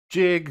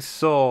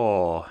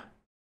Jigsaw.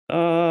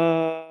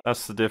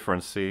 That's the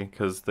difference, see?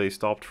 Because they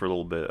stopped for a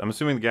little bit. I'm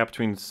assuming the gap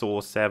between Saw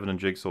 7 and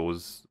Jigsaw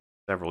was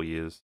several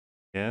years.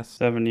 Yes?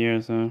 7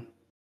 years, huh?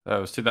 That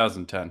was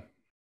 2010.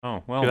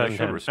 Oh, well, they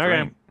showed 2010.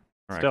 restraint.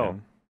 Okay.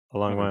 Still, a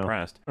long I'm while.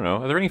 impressed. I don't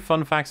know. Are there any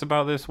fun facts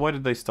about this? Why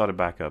did they start it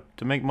back up?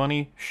 To make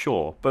money?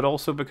 Sure. But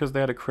also because they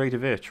had a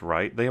creative itch,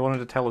 right? They wanted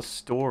to tell a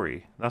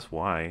story. That's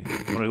why.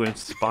 They wanted to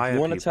inspire If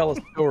you want to people.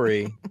 tell a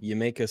story, you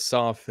make a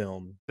Saw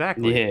film.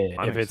 Exactly. Yeah.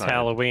 I'm If it's excited.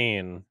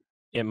 Halloween,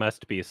 it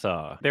must be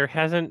Saw. There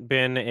hasn't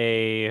been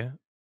a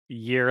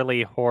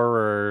yearly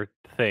horror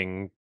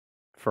thing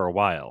for a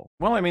while.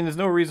 Well, I mean, there's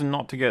no reason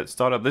not to get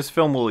started up. This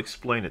film will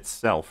explain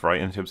itself,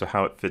 right? In terms of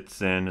how it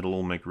fits in. It'll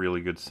all make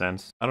really good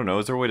sense. I don't know.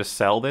 Is there a way to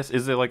sell this?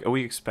 Is there like, are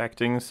we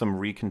expecting some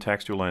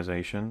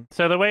recontextualization?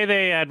 So the way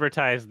they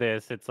advertise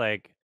this, it's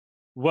like,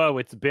 whoa,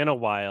 it's been a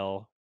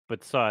while,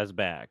 but Saw is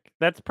back.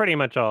 That's pretty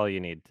much all you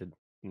need to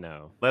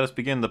know. Let us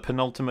begin the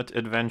penultimate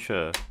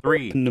adventure.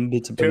 3,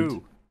 Penultimate.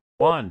 2,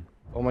 1.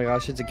 Oh my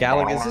gosh, it's a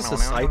galaxy. Is this a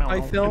sci-fi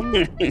film?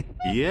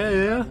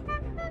 Yeah.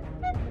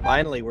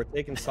 Finally, we're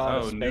taking Saw to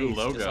Oh, space. new just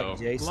logo. like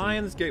Jason.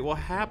 Lionsgate, what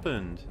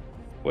happened?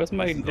 Where's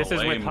my... This is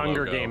with lame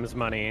Hunger logo. Games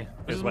money,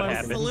 This is is what my- It's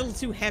a happened. little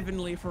too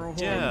heavenly for a horror.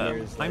 Yeah,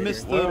 years I later.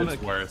 missed the...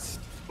 World's worst.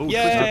 Oh,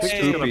 Yay! Christmas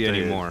pictures got Spoopy updated.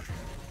 anymore.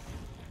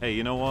 Hey,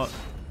 you know what?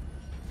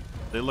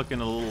 They're looking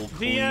a little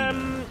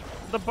cleaner.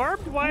 The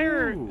barbed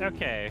wire, Ooh.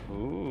 okay.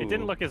 Ooh. It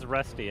didn't look as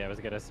rusty, I was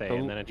gonna say,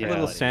 and then it A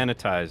little turned out.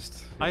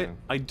 sanitized.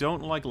 I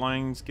don't like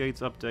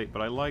Lionsgate's update,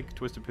 but I like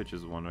Twisted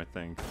Pictures one, I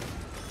think.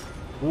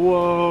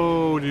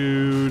 Whoa,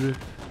 dude.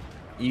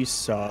 You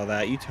saw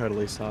that. You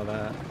totally saw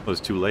that. Well, it's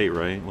too late,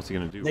 right? What's he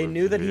gonna do? They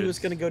knew that he was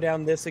going going to go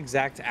down this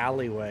exact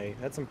alleyway.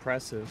 That's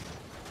impressive.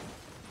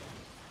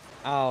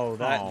 Oh,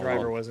 that Oh.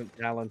 driver wasn't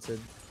talented.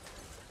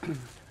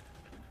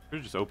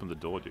 Should've just opened the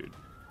door, dude.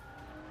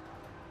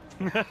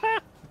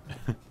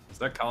 Is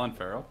that Colin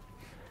Farrell?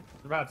 I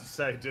was about to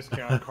say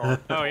discount card.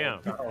 Oh, yeah.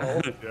 Oh,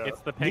 yeah.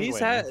 It's the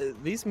penguin.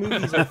 These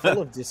movies are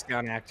full of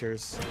discount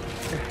actors.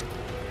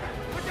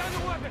 Put down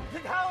the weapon!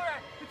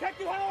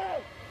 Detective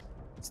Howard!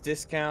 It's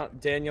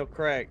discount Daniel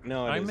Craig.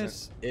 No, it I isn't.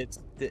 miss- It's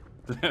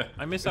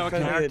I miss our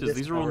Because of the characters.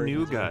 These are all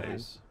new Discovery.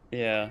 guys.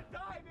 Yeah.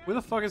 Where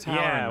the fuck is Howard?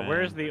 Yeah, man?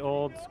 where's the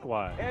old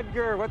squad?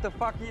 Edgar, what the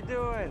fuck are you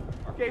doing?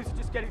 Our game's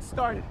just getting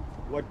started.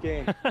 What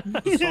game?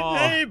 Saw.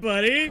 Hey,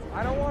 buddy.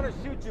 I don't want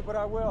to shoot you, but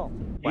I will.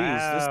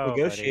 Jeez, this Wow,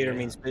 negotiator buddy.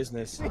 means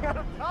business. We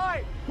got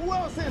time! Who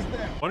else is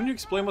there? Why don't you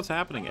explain what's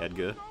happening,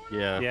 Edgar?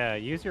 Yeah. Yeah,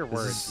 use your This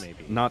words, is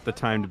maybe. not the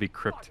time to be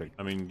cryptic.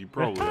 I mean, you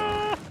probably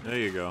are. There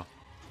you go.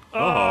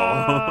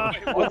 Oh.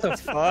 What the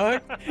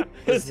fuck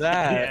is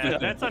that? Yeah,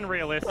 that's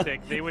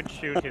unrealistic. They would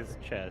shoot his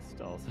chest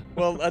also.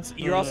 Well,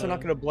 you're also not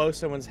going to blow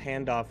someone's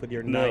hand off with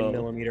your No.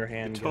 9mm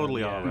handgun.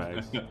 Totally Yeah.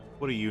 alright.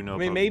 What do you know I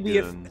mean,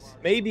 about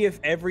maybe if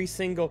every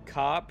single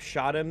cop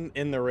shot him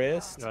in the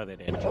wrist. Oh, they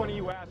did. Which one of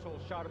you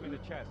assholes shot him in the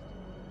chest?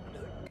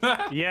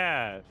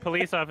 Yeah,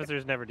 police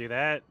officers never do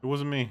that. It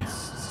wasn't me.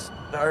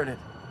 Started.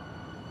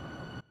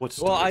 What's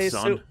Well, I son?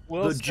 assume The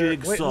Wait,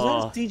 Jigsaw. was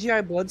that a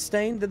CGI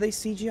bloodstain? Did they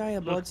CGI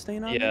a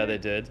bloodstain on Yeah, there? they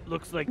did.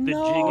 Looks like the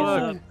No,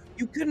 jig is up.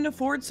 you couldn't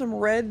afford some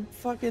red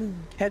fucking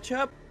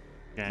ketchup.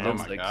 Damn. Oh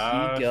Looks my like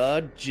gosh. he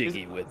got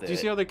jiggy with Do it. you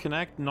see how they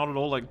connect? Not at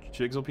all like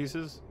jigsaw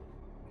pieces?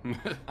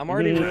 I'm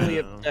already really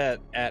Yeah. upset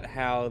at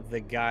how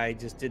the guy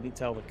just didn't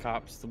tell the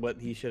cops what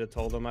he should have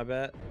told them, I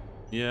bet.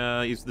 Yeah,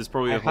 there's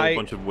probably a whole I-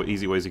 bunch of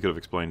easy ways he could have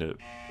explained it,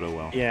 but oh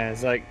well. Yeah,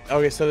 it's like,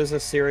 okay, so there's a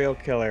serial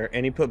killer,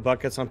 and he put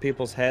buckets on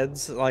people's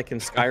heads, like in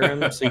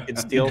Skyrim, so you could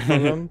steal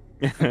from them.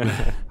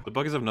 The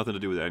buckets have nothing to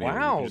do with anything.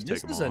 Wow, you can just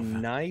this take is them a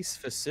off. nice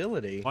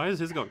facility. Why has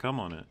his got cum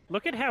on it?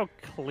 Look at how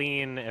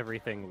clean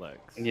everything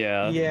looks.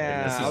 Yeah.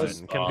 Yeah, This I is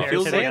was compared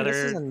feels to the like- other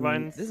this is a,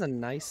 ones. This is a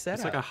nice setup.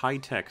 It's like a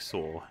high-tech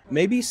saw.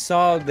 Maybe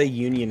Saw they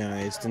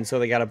unionized, and so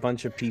they got a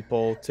bunch of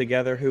people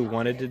together who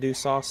wanted to do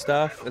Saw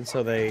stuff, and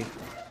so they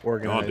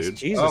organized. dude.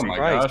 Jesus Oh my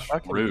Christ, gosh,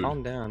 fucking rude.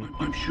 calm down.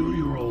 I'm sure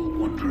you're all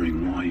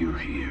wondering why you're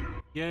here.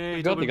 Yay,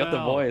 They got the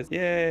Bell. voice.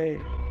 Yay.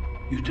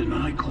 You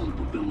deny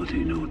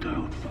culpability, no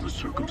doubt, for the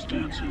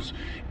circumstances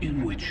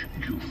in which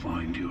you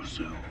find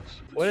yourselves.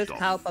 What does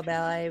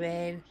culpability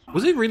mean?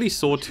 Was it really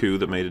Saw 2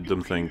 that made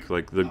them think,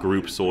 like, the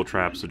group saw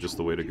traps are just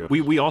the way to go?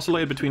 We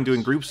oscillated between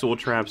doing group saw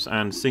traps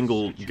and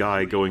single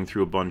guy going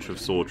through a bunch of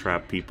saw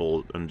trap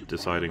people and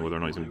deciding whether or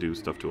not he's going to do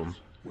stuff to them.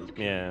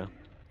 Yeah,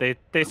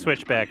 they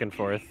switch back and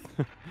forth.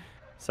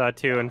 Saw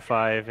 2 and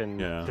 5, and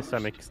Yeah. to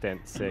some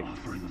extent 6.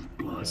 Offering of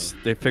blood.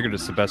 They figured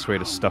it's the best way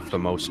to stuff the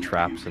most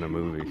traps in a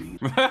movie.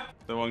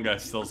 The one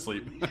guy's still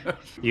asleep.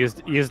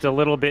 Used a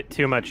little bit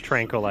too much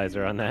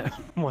tranquilizer on that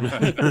one.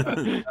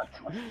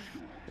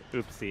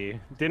 Oopsie.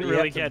 Didn't You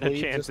really have to get a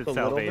bleed chance just at a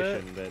little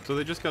salvation, but So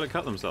they just gotta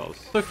cut themselves.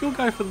 So I feel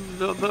guy for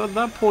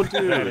that poor that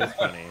dude. is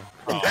funny.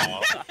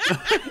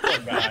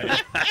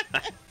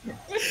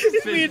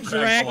 He's being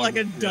dragged like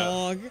a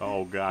dog.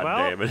 Oh god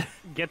Well, damn it.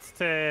 Gets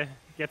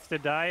to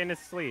die in his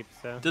sleep,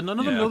 so. Did none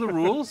of them Yeah. know the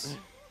rules?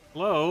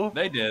 Hello?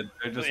 They did.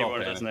 They're just They all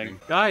weren't panicking. listening.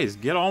 Guys,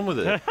 get on with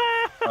it.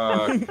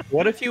 Uh,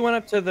 What if you went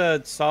up to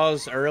the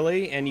Saws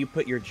early and you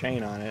put your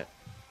chain on it?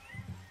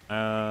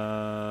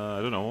 I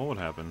don't know what would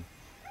happen.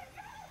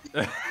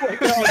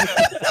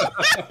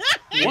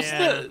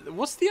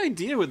 What's the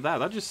idea with that?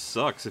 That just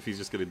sucks if he's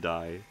just gonna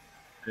die.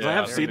 'Cause I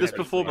have seen this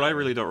before, but I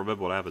really don't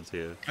remember what happens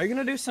here. Are you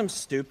gonna do some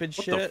stupid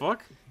What shit? the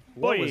fuck?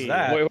 What was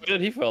that? Wait, where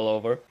did he fall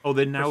over? Oh,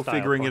 they're now style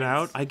figuring it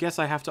points. out? I guess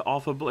I have to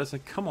offer blood. It's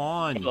like, come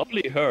on.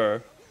 Only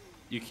her.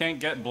 You can't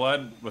get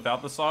blood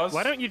without the saws?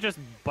 Why don't you just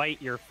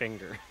bite your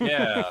finger?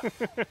 Yeah.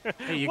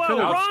 Hey, you Whoa, could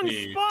have. wrong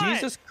Ouchie. spot!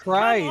 Jesus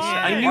Christ! on.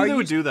 I Are knew they you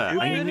would do that.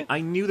 stupid? I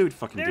knew they would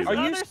fucking do There's Are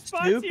that. you other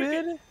spots you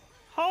stupid? can-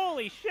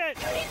 Holy shit!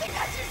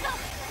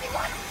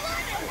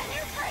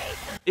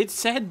 It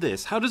said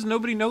this. How does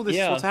nobody know this is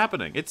Yeah. what's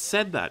happening? It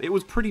said that. It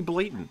was pretty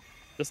blatant.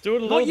 Just do it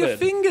a little Not your bit.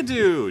 finger,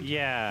 dude.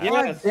 Yeah.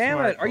 God damn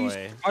smart it! Are you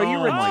boy. are you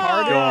Oh my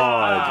retarded?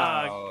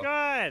 God. Oh,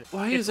 God.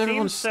 Why It is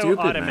everyone seems so stupid,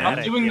 man? I'm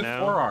automatic, doing you the know?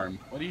 forearm.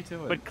 What are you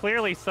doing? But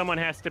clearly someone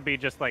has to be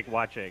just like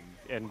watching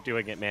and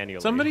doing it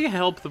manually. Somebody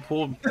help the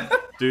poor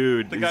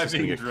dude. The He's guy just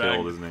gonna being get dragged.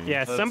 killed, isn't he?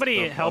 Yeah, That's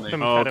somebody so help funny. him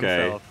cut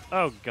Okay. himself.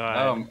 Oh,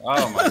 God.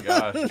 Oh my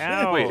gosh.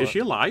 Ow. Wait, is she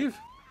alive?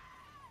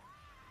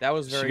 That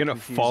was Is she very gonna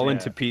confusing. fall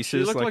into She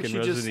pieces looked like like in she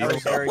just- Resident That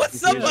was Evil? very What?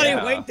 confusing. Somebody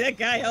Yeah. wake that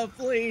guy up,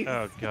 please.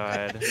 Oh,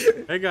 God.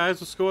 Hey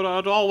guys, what's going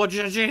on? Oh, what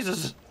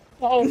Jesus?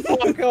 Oh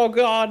fuck! Oh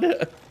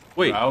god!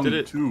 Wait, Round did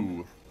it?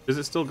 2. Is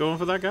it still going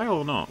for that guy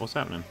or not? What's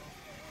happening?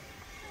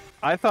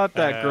 I thought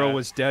that girl Uh,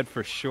 was dead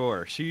for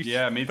sure. She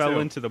Yeah, me fell too.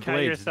 into the Cut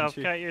blades. yourself,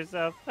 didn't she? cut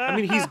yourself. I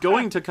mean, he's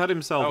going to cut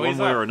himself Oh, one he's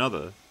way up. or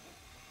another.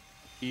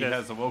 He Just-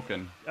 has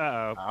awoken.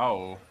 Uh-oh.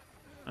 Ow.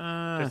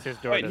 Just his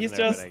door Wait, doesn't he's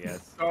open, just- I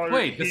guess.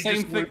 Wait, the he same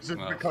just thing- loses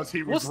no. because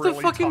he was What's really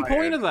the fucking tired.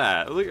 point of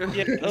that? Like,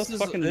 Yeah, that's This is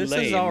fucking this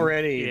lame. is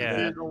already.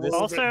 Yeah. He's a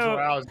little Also- bit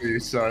drowsy,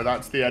 so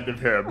that's the end of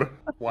him.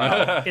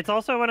 Wow. It's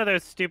also one of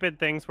those stupid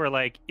things where,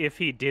 like, if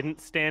he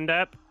didn't stand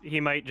up, he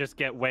might just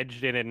get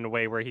wedged in a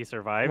way where he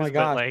survives. my But,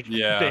 gosh. like,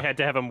 Yeah. they had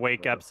to have him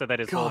wake up so that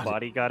his whole God.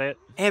 body got it.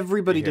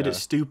 everybody did Yeah. it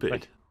stupid.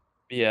 Like-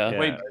 Yeah. Yeah.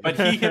 Wait, but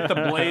he hit the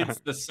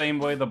blades the same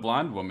way the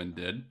blonde woman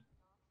did.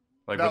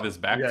 Like No, with his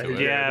back yeah, to he it.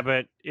 did. Yeah,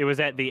 but it was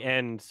at the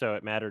end, so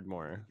it mattered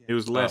more. It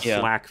was less Yeah.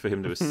 slack for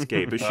him to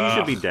escape, but she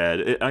should be dead.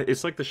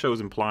 It's like the show's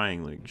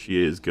implying like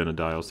she is gonna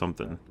die or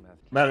something.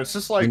 Man, it's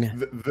just like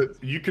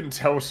you can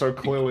tell so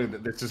clearly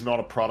that this is not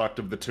a product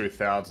of the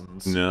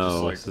 2000s.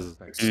 No, Just this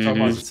is like, so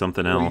much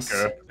something else.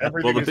 weaker. Well,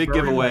 Everything the is big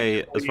very, giveaway,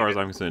 like, as far as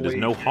I'm concerned, is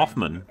no clean.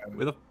 Hoffman.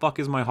 Where the fuck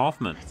is my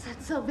Hoffman?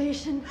 That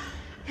salvation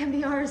can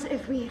be ours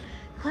if we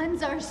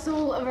cleanse our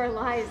soul of our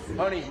lies.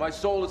 Honey, my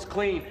soul is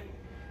clean.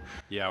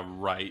 Yeah,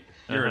 right.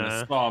 You're in a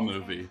Uh-huh. Saw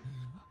movie.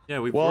 Yeah,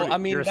 we've Well, already- I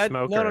mean, You're a that,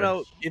 no, smoker.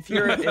 no. If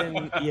you're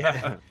in,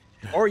 yeah,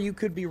 or you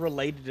could be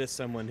related to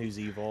someone who's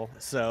evil.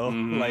 So,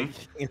 like,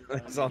 you know,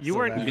 there's also You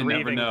weren't that. You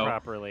never breathing know.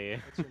 properly.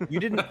 You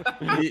didn't.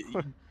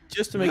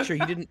 Just to make sure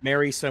you didn't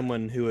marry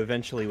someone who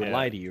eventually would Yeah.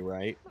 lie to you,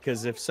 right?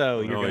 Because if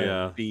so, you're Oh, gonna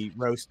yeah. be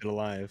roasted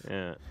alive.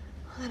 Yeah.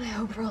 Well, then I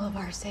hope for all of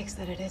our sakes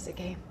that it is a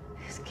game.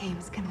 This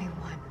game's gonna be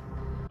won.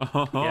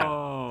 Oh,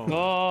 Oh.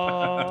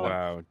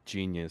 Wow,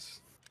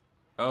 genius.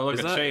 Oh, look Is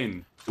at that-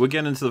 Shane. we're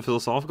getting into the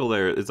philosophical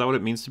there. Is that what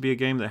it means to be a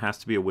game that has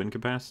to be a win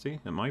capacity?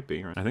 It might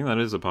be, right? I think that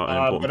is an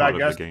important but I part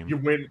guess of the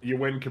game. you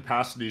win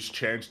capacities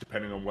change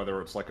depending on whether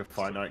it's like a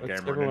finite What's game or an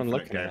everyone infinite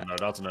looking game, at? though,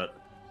 doesn't it?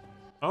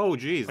 Oh,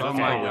 geez. Oh that's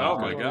my probably god. Oh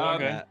good. my god.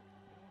 Okay.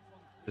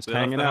 Just They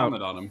left hanging the out.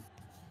 helmet on him.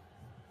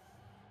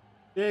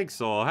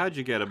 Jigsaw, how'd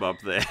you get him up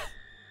there?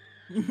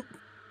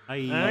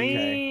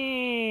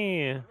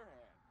 Aye.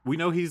 We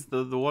know he's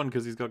the one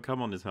because he's got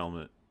cum on his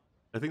helmet.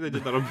 I think they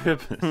did that on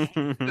purpose.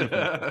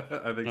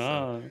 I think so.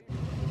 Oh.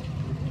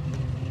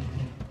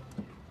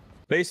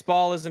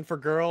 Baseball isn't for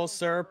girls,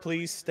 sir.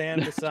 Please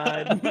stand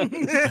aside.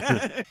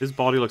 His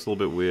body looks a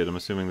little bit weird. I'm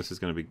assuming this is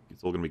gonna be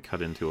it's all gonna be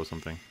cut into or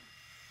something.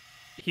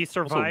 He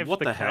survived what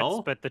the the cuts,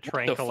 hell? but the the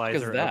fuck is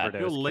tranquilizer that?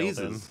 Yo, overdose killed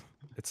him. lasers.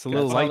 It's a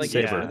little That's how they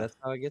get lightsaber. you. That's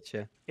how I get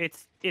you.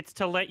 It's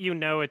to let you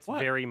know it's What?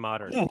 very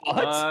modern.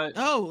 What?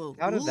 Oh,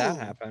 How did that ooh.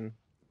 happen?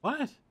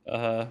 What?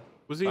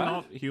 Was he What?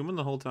 not human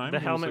the whole time? The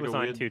He helmet like was a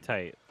on weird- too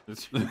tight.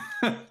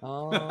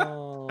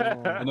 Oh.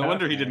 No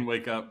wonder he didn't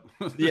wake up.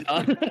 Yeah.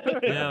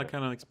 Yeah, that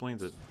kind of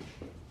explains it.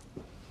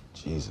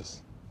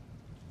 Jesus.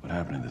 What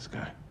happened to this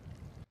guy?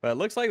 But it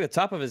looks like the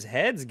top of his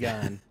head's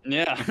gone.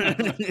 Yeah.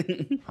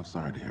 I'm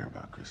sorry to hear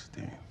about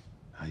Christine.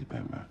 How you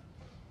been,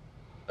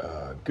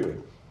 man?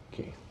 Good,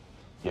 Keith.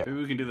 Maybe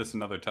we can do this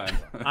another time.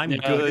 I'm Yeah,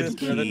 good.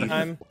 This other Keith.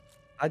 time,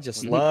 I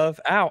just love.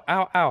 Ow,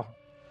 ow, ow.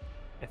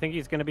 I think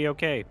he's gonna be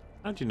okay.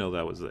 How'd you know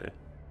that was there?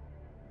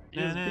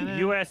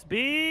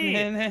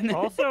 USB,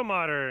 also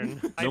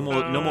modern. No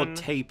more iPhone,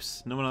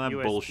 tapes. No more of that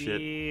USB.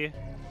 bullshit.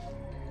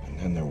 And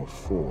then there were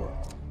 4.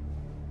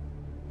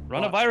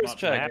 Run a virus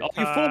check. All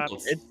you laptop.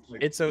 fools.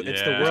 It's the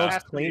Yeah.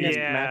 world's cleanest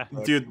Yeah.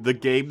 MacBook. Dude, the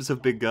games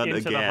have begun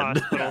into the again.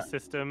 hospital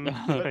system.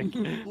 Like, Run the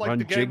game would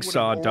have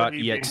Jigsaw.exe.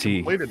 already been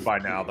completed by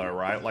now, though,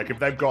 right? Like, if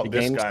they've got The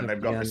this game's guy and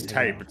they've got this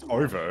begun, tape, it's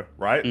over,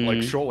 right? Like,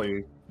 Mhm.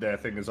 surely their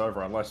thing is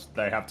over unless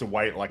they have to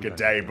wait like a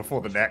day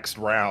before the next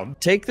round.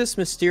 Take this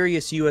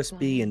mysterious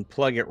USB and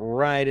plug it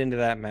right into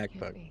that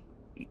MacBook.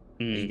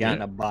 You got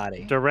in a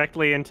body.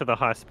 Directly into the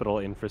hospital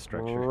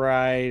infrastructure.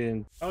 Right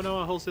in. Oh no,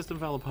 our whole system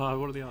fell apart.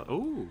 What are the odds?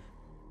 Oh,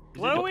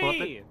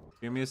 Chloe!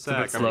 Give me a bit sec.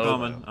 I'm slow,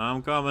 coming.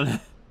 I'm coming.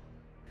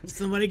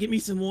 Somebody get me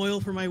some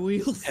oil for my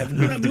wheels. I'm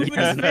not moving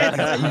as fast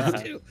as I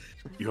used to.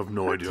 You have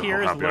no idea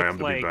Tears how happy I am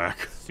to look be like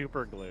back.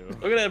 super glue.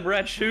 Look at that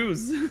red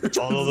shoes.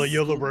 Follow the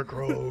yellow brick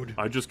road.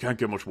 I just can't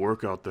get much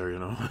work out there, you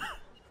know.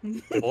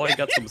 Boy,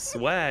 got some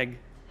swag.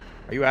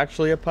 Are you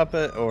actually a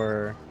puppet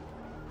or?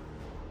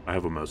 I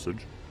have a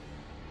message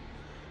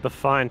The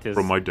font is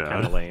from my dad.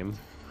 kind of lame.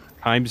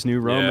 Times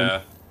New Roman.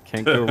 Yeah.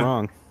 Can't go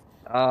wrong.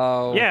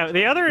 Oh. Yeah,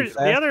 the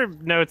other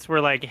notes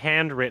were like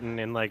handwritten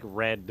in like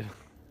red.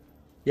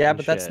 Yeah, and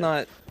but that's shit.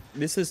 not.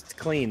 This is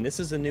clean. This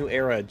is a new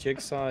era.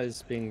 Jigsaw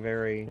is being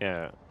very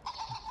Yeah.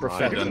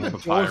 professional. Modern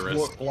Doors papyrus.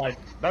 look like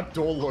that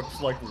door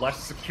looks like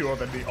less secure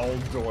than the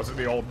old doors in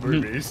the old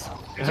movies.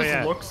 It just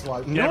yeah. looks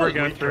like Never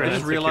go through I a just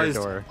secure realized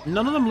door.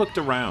 none of them looked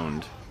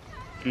around.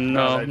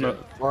 No, they no.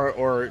 did.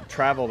 or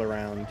traveled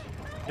around.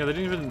 Yeah, they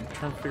didn't even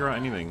try to figure out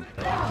anything.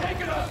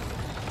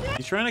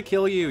 He's trying to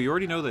kill you. You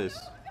already know this.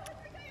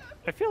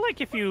 I feel like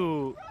if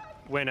you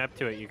went up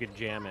to it, you could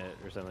jam it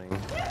or something.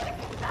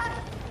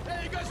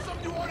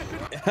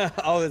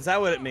 Oh, is that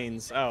what it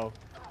means? Oh.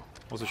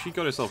 Also, she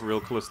got herself real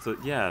close to.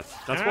 Yeah,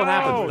 that's Ow, what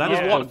happens. That is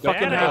yeah, what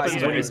fucking bad happens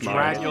idea. when you Smart.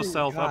 drag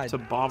yourself up God to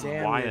barbed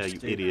damn, wire, you're you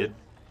stupid. idiot.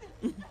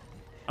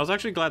 I was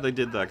actually glad they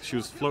did that, because she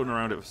was floating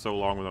around it for so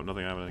long without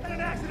nothing happening. An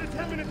accident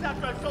 10 minutes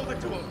after I sold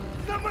it to him.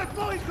 Not my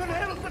fault he's gonna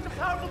handle such a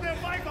powerful damn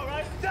mic,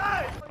 alright?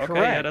 Die! Okay,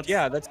 Correct.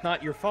 yeah, That's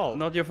not your fault.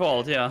 not your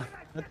fault, yeah.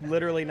 That's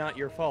literally not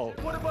your fault.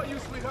 What about you,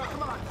 sweetheart?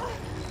 Come on.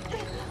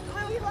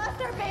 We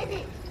lost our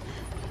baby.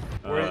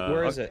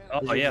 Where is it? Oh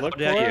Did you yeah, how look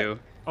dare for it? you?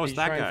 Oh, Did it's you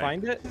that try guy. and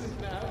find it?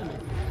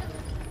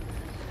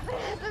 My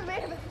husband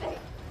made a mistake.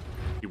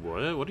 He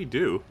what? What'd he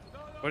do?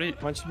 What do you?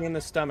 Punched me in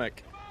the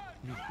stomach.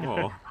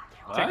 Oh.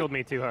 Tickled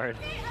me too hard.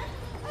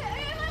 My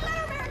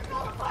marriage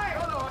fell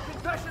apart. No, a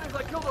confession is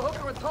I killed a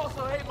hooker in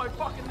Tulsa. I hate my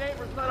fucking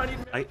neighbors. Not I need.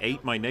 I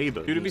ate my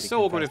neighbor. Dude, it'd be need to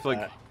so awkward if,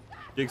 confess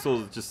like,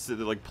 Jigsaw's just sitting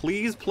there, like,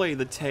 please play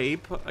the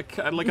tape. I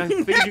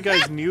figured you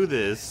guys knew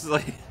this.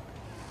 Like,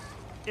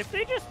 If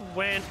they just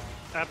went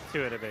up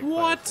to it a bit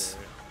What? closer.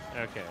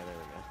 Okay, there we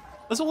go.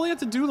 that's all he had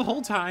to do the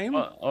whole time.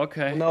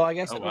 Okay. No, I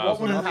guess Oh, it wow. pulls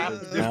What would them have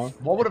up. happened? No,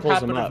 What would it have pulls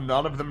them happened up. if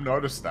none of them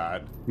noticed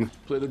that?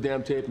 Play the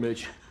damn tape,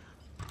 Mitch.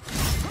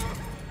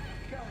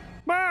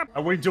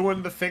 Are we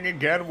doing the thing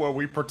again where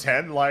we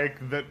pretend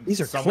like that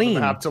These are some of clean.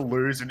 them have to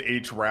lose in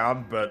each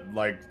round, but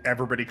like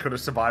everybody could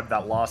have survived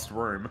that last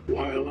room?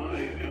 While I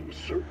am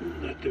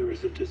certain that there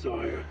is a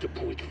desire to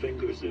point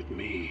fingers at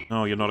me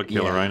No, you're not a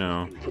killer, Yeah. I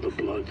know. for the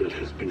blood that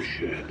has been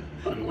shed,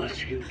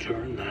 unless you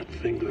turn that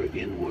finger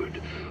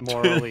inward,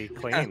 Morally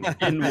clean.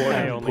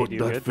 I only do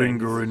good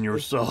things. in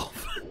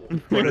yourself.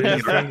 Put it in your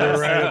finger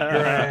right up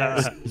your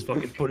ass. Just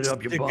fucking put it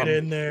up your Stick bum. it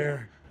in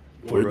there.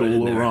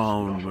 Wiggle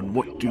around, and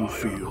what do you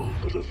feel?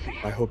 for the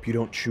thief. I hope you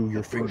don't chew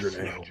your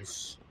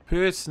fingernails.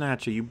 Purse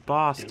snatcher, you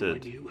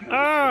bastard. You have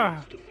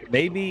Ah! to fix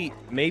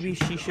Maybe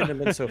she shouldn't have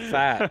been so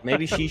fat.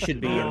 Maybe she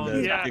should be in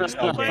the Yeah.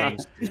 Jigsaw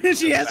games.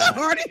 She has a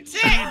heart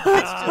attack.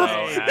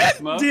 Oh,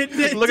 asthma? Look at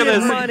this.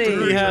 money.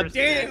 He had,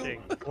 Damn. they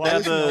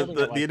had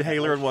the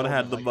inhaler in one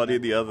hand, the money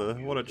in the other.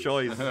 What a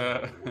choice.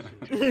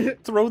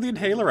 Throw the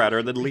inhaler at her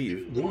and then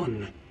leave.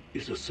 One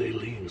is a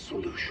saline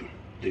solution,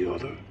 the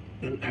other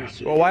an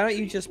acid. Well, why don't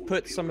you just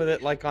put some of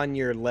it like on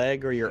your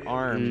leg or your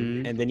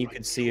arm, and then you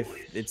can see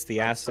if it's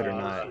the acid or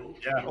not.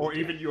 Yeah, or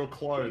even your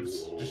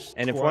clothes. Just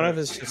And if clothes. one of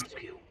us just,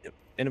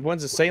 and if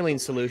one's a saline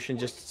solution,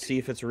 just see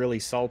if it's really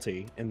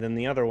salty, and then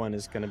the other one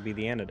is going to be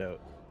the antidote.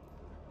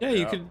 Yeah,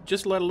 you could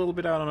just let a little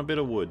bit out on a bit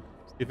of wood.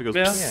 See if it goes.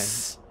 Yeah.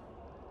 psst.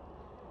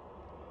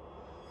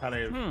 Kind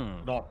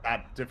of not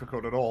that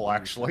difficult at all,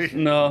 actually.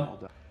 No.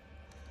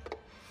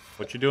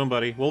 What you doing,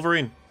 buddy?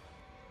 Wolverine.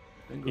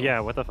 Yeah,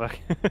 what the fuck?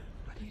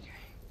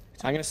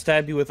 I'm going to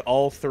stab you with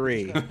all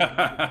three.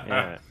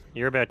 Yeah.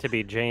 You're about to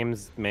be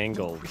James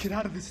Mangold. Get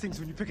out of these things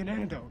when you pick an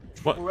antidote.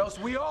 What? Or else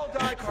we all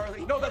die,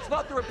 Carly. No, that's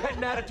not the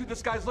repentant attitude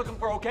this guy's looking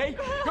for, okay?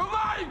 You're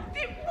mine!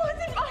 It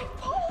wasn't my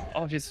fault.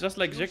 Oh, she's just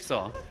like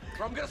Jigsaw.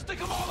 Or I'm gonna stick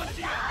them all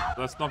into you!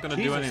 That's not gonna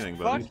do Jesus anything,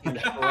 buddy.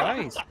 fucking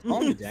Christ.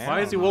 Calm down. Why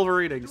is he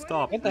Wolverining?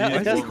 Stop. What the hell?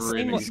 It doesn't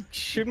seem like...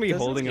 Shouldn't be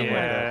Doesn't holding him like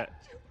Yeah. that.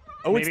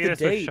 Oh, it's Maybe the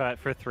this was date. shot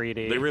for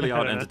 3D. They really I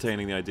aren't don't know.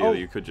 entertaining the idea that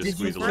you could just did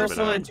you squeeze a little kill bit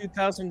someone out. in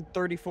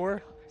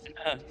 2034?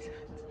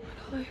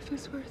 Life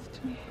is worth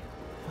to me.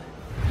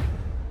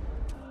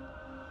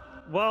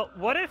 Well,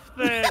 what if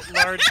the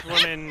large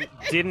woman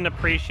didn't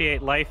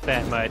appreciate life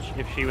that much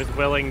if she was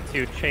willing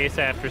to chase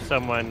after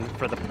someone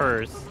for the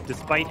purse,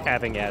 despite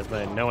having asthma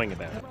and knowing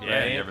about it?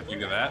 Yeah, you ever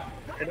think of that?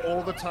 And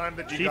all the time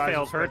that you She guys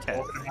failed her have been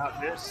test. talking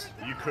about this,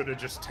 you could have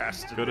just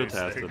tested Could have these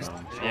tested things.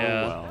 them.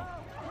 Yeah. Oh well.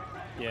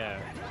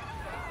 Yeah.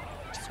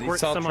 These Squirt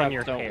salt some on traps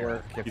your don't hair.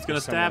 work. if He's gonna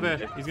stab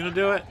someone- it. He's gonna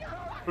do it.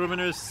 Put him in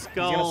his He's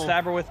skull. gonna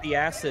stab her with the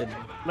acid.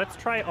 Let's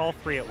try all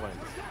three at once.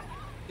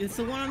 It's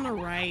the one on the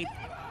right.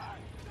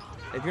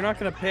 If you're not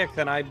gonna pick,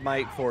 then I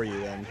might for you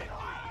then.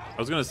 I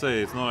was gonna say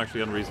it's not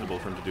actually unreasonable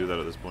for him to do that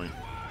at this point.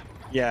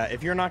 Yeah,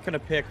 if you're not gonna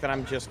pick, then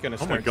I'm just gonna Oh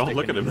my start God,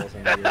 look at sticking him. needles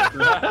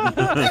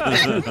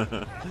into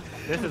you.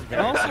 This is And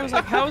very also, I was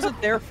like, how is it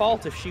their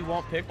fault if she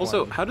won't pick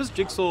Also, one? how does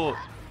Jigsaw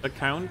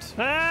account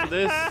for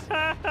this? Pull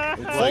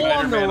on the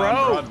Spider-Man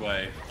rope.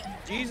 Broadway.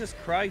 Jesus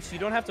Christ, you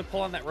don't have to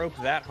pull on that rope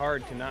that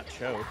hard to not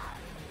choke.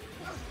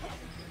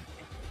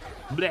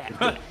 Blah,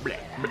 blah, blah,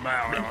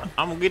 blah.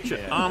 I'm gonna get you.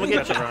 I'm gonna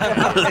get you.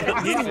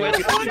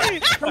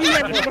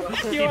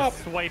 Keep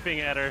swiping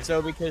at her.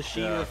 So because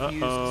she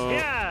refuses.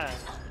 Yeah.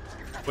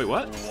 Wait,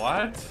 what?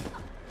 What?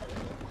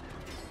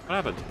 What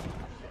happened?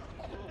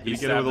 He You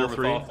get it with stabbed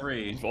her all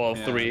three? All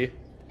three.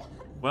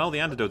 Well, the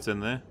antidote's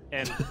in there.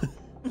 And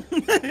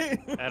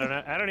I don't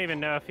know. I don't even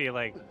know if he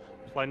like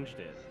plunged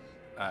it.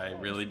 I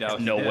really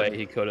doubt. No he did. way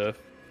he could have.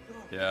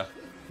 Yeah.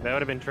 That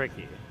would have been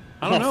tricky.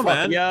 I don't know,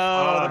 man.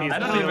 Yo, He's I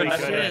don't really even-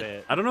 good at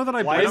it. I don't know that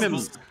I Why blame him.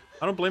 is-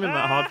 I don't blame him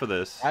that hard for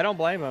this. I don't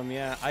blame him.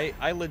 Yeah,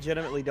 I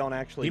legitimately don't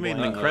actually. He made an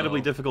blame him. incredibly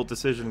difficult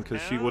decision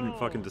because she wouldn't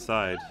fucking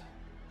decide.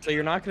 So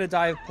you're not gonna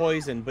die of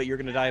poison, but you're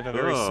gonna die of a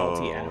very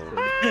salty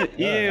acid.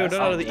 Ew,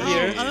 no, the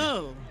ear.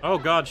 Oh. Oh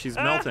god, she's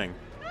melting.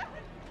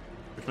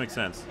 Which makes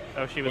sense.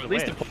 Oh, she was At a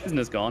least witch. the poison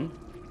is gone.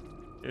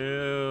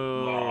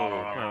 Ew.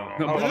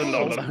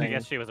 I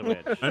guess she was a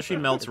witch. And she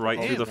melts right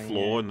through the Damn.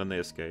 floor and then they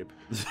escape.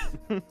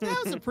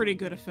 That was a pretty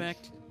good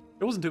effect.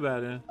 It wasn't too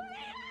bad, yeah.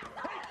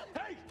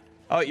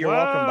 Oh, you're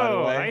welcome, by the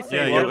Whoa, way. I saved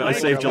Yeah, your yeah, I life.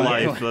 saved your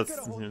life. That's,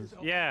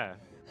 Yeah.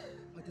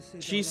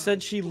 She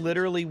said she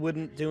literally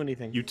wouldn't do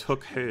anything. you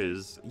took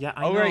hers. Yeah,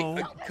 I Oh, know.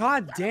 right.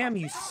 God damn,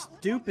 you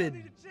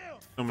stupid.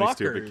 So many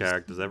stupid fuckers.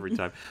 characters every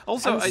time.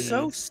 Also, I'm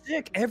so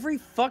sick. Every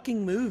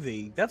fucking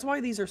movie. That's why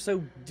these are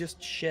so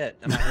just shit,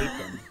 and I hate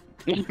them.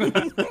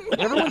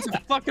 Everyone's a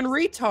fucking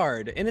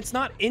retard, and it's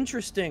not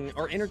interesting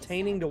or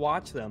entertaining to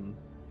watch them.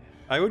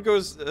 I would go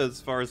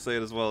as far as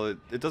saying as well,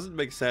 it doesn't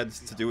make sense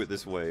to do it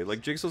this way.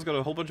 Like, Jigsaw's got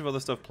a whole bunch of other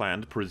stuff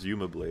planned,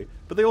 presumably,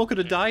 but they all could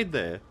have died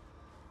there.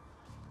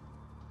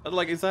 And,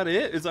 like, is that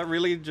it? Is that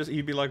really just,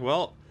 he'd be like,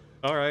 well,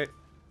 alright.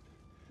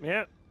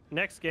 Yeah.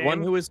 Next game.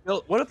 One who was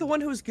guilty. What if the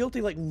one who was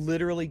guilty, like,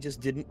 literally just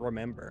didn't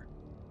remember?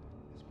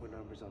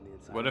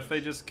 What if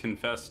they just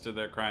confess to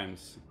their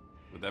crimes?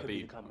 Would that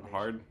be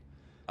hard?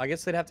 I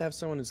guess they'd have to have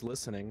someone who's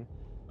listening.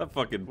 That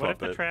fucking What if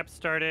puppet. the trap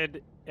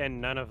started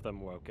and none of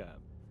them woke up?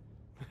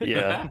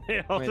 Yeah.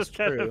 They all It's just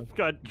kind true. of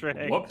got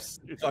dragged. Whoops.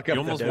 Fuck You up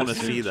almost the want to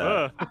dosage. see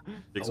that.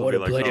 Jigsaw will be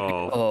like,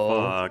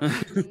 oh, fuck.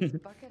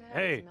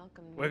 Hey,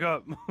 wake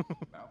up.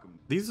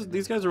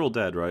 These guys are all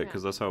dead, right?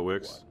 Because that's how it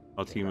works.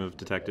 Our team of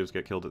detectives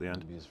get killed at the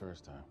end.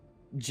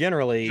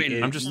 Generally, I mean,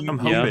 if I'm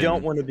you hoping.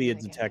 don't want to be a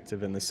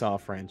detective in the Saw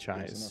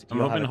franchise. I'm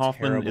you'll hoping have a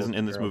Hoffman terrible, isn't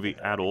in this terrible movie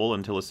at all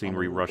until a scene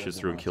where he rushes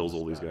through and kills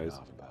all these guys.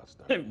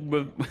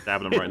 With-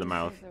 Stabbing them right in the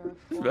mouth.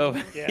 oh,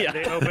 Yeah,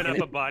 they open up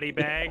a body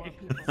bag.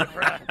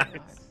 Surprise.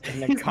 In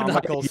the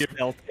comical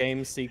stealth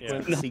game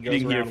sequence, Not he goes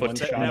being here around for one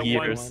 10 shot. That one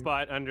years.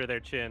 spot under their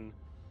chin.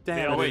 They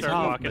Damn, all wait, start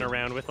Hoffman. walking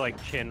around with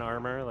like chin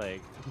armor,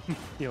 like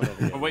you'll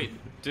never get Oh, wait,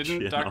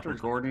 didn't Shit, Dr. no.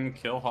 Gordon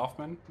kill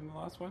Hoffman in the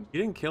last one? He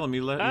didn't kill him, he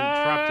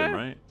trapped him,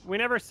 right? We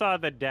never saw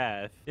the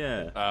death.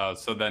 Yeah.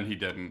 So then he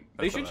didn't.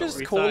 They That's how should that just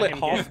We works. call saw it him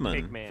get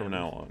Hoffman Pigman. from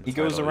now on. He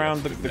Title, goes around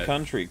yes, the admit.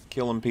 country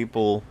killing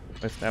people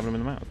by stabbing them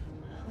in the mouth.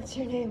 What's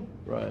your name?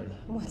 Ryan.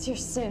 What's your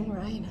sin,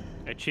 Ryan?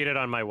 I cheated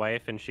on my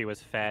wife and she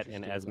was fat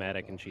and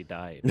asthmatic and she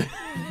died. Why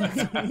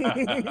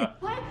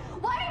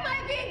am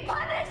I being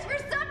punished for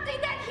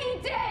something that he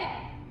did?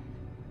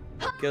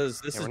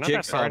 Because this Yeah, is we're not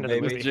that far Jigsaw, into the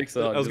baby. movie.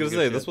 Jigsaw. I was does gonna good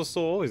say, shit. that's what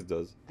Saul always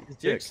does.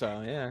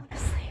 Jigsaw, yeah.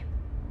 Honestly,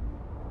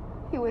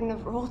 he wouldn't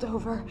have rolled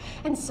over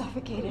and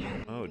suffocated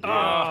her. Oh, dear.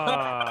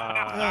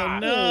 Oh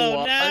no,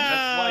 What?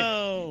 That's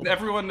no! like,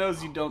 everyone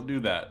knows you don't do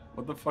that.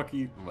 What the fuck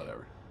you...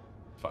 Whatever.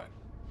 Fine.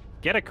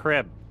 Get a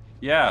crib.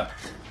 Yeah.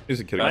 He's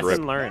a kidding Lesson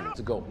grip. learned.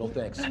 To go. No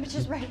thanks. Mitch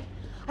is right.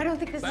 I don't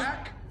think this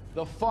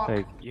The fuck?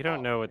 Like, You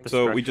don't know what the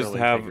so we just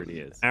structural have integrity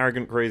is.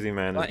 arrogant crazy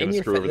man who's And gonna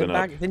you're screw everything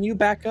up. then you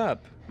back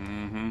up.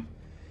 Mm-hmm.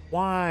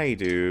 Why,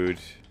 dude?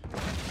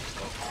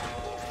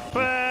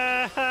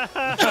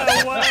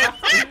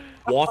 What?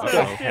 What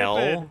the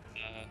hell?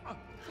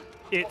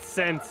 It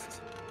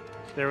sensed.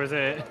 There was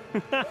a.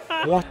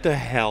 What the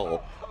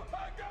hell?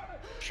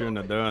 Shouldn't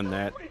have done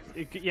that.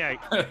 Yeah.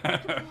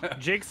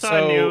 Jigsaw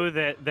So- knew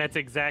that that's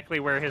exactly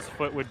where his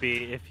foot would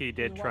be if he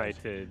did try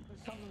to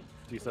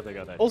do something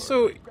on that.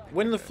 Also,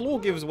 when the floor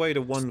gives way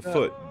to 1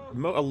 foot,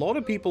 a lot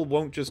of people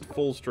won't just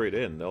fall straight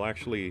in. They'll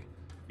actually,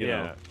 you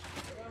know.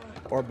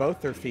 Or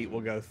both their feet will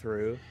go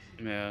through.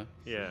 Yeah.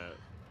 Yeah.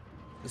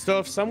 So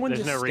if someone There's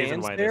just no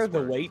reason stands why there, this the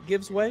works. weight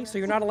gives way, so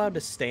you're not allowed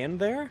to stand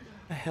there? What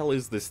the hell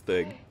is this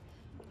thing?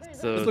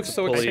 So This looks it's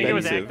so fully- I think it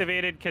was expensive.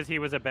 activated because he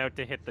was about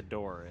to hit the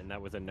door, and that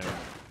was a no.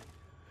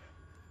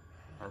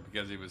 Or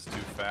because he was too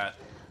fat.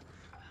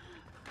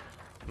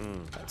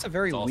 That's a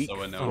very It's weak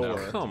also a no-no.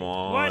 floor. Come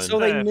on. What? So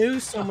they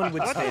knew someone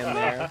would stand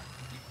there.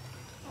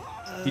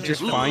 He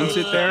just finds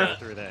it there.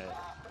 Through that.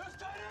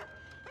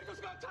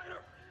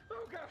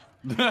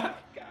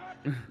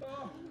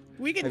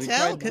 We can Have you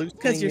tell tried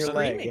because you're loosening your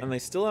leg? screaming. And they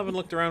still haven't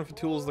looked around for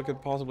tools that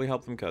could possibly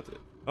help them cut it.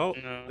 Oh,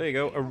 No. there you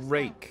go, a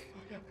rake.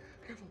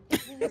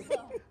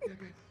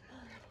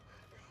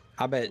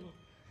 I bet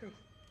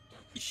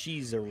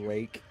she's a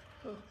rake.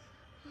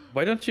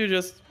 Why don't you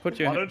just put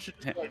your Why don't you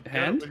just, like,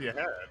 hand? do it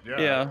with your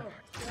hand?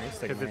 Yeah.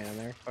 Stick my hand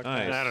there. Fuck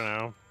Nice. I don't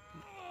know.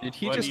 Did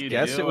he What just are you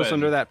guess it was doing?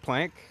 under that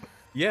plank?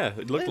 Yeah,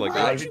 it looked like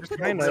Why that. would you just put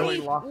got really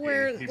tape lucky.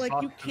 where He like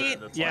you busted it,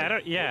 can't it's Yeah, I like-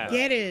 don't. Yeah,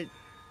 get it?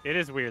 it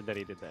is weird that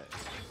he did that.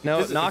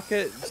 No, knock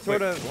it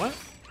sort of. What?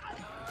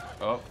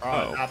 Oh.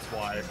 Oh, that's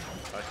why.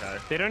 Okay.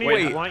 They don't even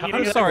Wait, want you to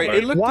I'm get sorry. the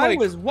It looked What like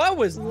was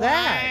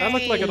that? that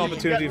looked like an Why?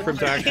 opportunity for him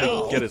to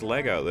actually get his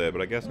leg out there,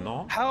 but I guess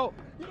not. How?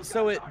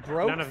 So it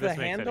broke None of the this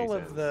makes any handle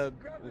of sense. the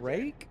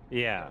rake?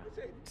 Yeah.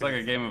 It's like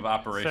a game of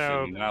Operation.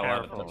 So You're not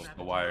allowed to powerful. touch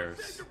the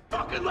wires.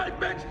 Fucking leg,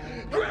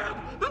 bitch! Grab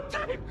the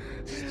tape!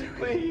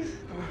 Please.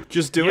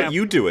 Just do Yeah. it.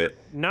 You do it.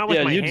 Not with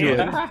Yeah, my you do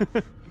hand.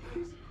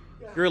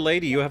 You're a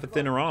lady. You have a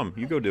thinner arm.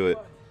 You go do it.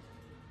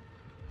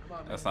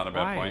 That's not a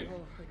bad Why? point.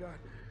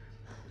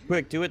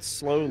 Quick, do it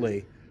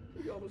slowly.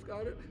 You almost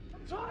got it.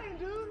 I'm trying,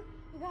 dude.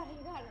 You got it,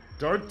 you got it.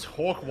 Don't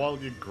talk while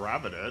you're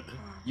grabbing it.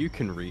 You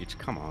can reach.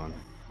 Come on.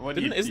 What,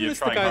 Isn't you're this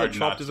the trying guy that hard chopped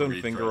not his to own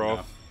reach finger right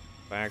off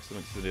by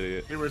accident? He's an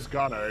idiot. He was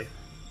gonna.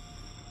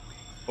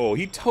 Oh,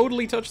 he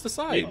totally touched the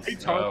sides. He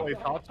totally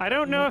touched I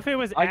don't know if it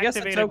was I guess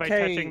it's activated by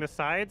okay. touching the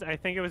sides. I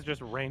think it was just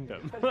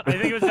random. I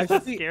think it was just to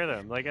Actually, scare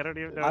them. Like I don't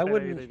even know I what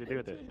wouldn't- anything to do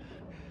with it.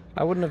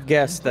 I wouldn't have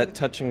guessed that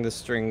touching the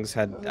strings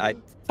had. I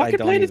Fucking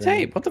don't play the even-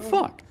 tape. What the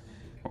fuck?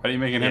 Why are you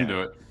making him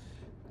do it?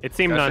 It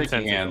seemed Guys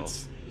shaking nonsensical.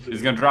 hands.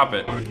 He's gonna drop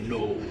it. There are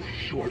no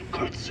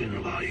shortcuts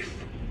in life.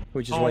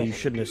 Which is why you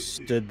shouldn't have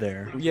stood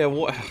there. Yeah,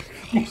 what?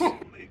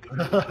 Make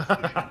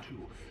a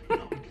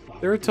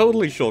There are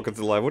totally shortcuts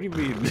in life. What do you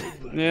mean?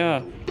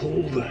 Yeah.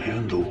 Pull the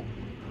handle,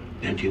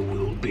 and you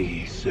will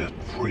be set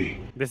free.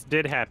 This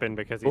did happen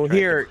because he Well, tried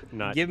here, to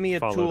not give me a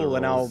follow the tool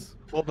and I'll rules.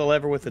 pull the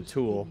lever with a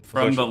tool.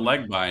 From the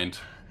leg bind.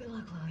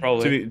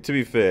 Probably. To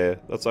be fair,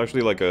 that's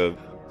actually like a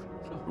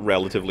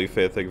relatively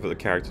fair thing for the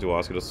character to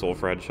ask at a Saw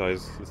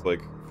franchise. It's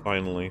like,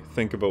 finally,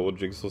 think about what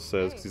Jigsaw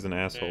says, because he's an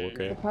asshole,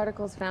 okay? The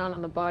particles found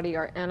on the body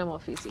are animal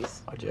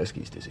feces.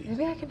 Ajewski's disease.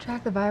 Maybe I can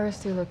track the virus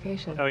through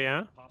location. Oh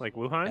yeah, like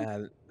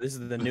Wuhan. This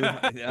is the new.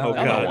 Oh,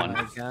 God.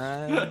 my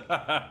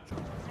God.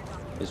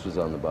 This was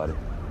on the body.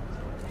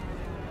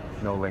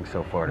 No link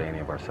so far to any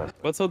of our suspects.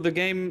 But so the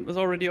game was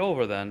already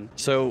over then.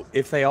 So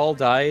if they all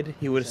died,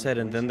 he would have said,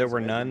 and then there were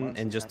none,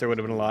 and just there would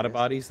have been a lot of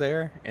bodies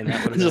there, and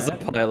that would have Just a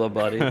pile of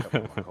bodies.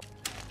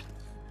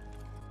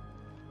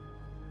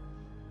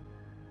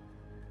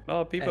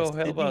 Oh, people,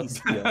 help us.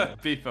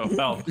 Beefo,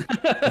 help.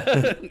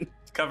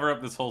 Cover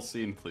up this whole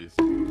scene, please.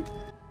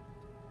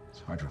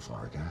 It's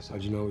hydrofluoric acid.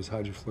 How'd you know it was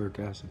hydrofluoric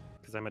acid?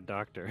 Because I'm a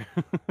doctor.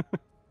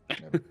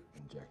 Never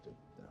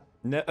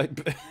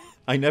injected.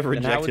 I never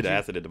And how injected would you-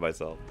 acid into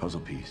myself.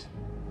 Puzzle piece.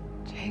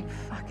 Jake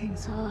fucking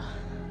saw.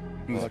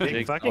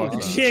 Jake fucking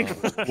Jig.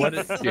 What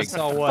did Jig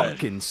saw? What?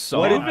 Fucking saw.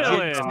 What did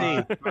Villain.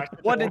 Jig see?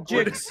 What did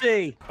Jig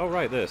see? Oh,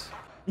 right, this.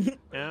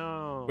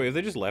 No. Wait, have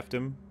they just left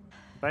him?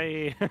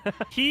 Bye.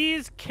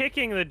 He's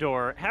kicking the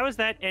door. How is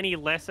that any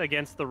less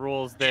against the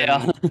rules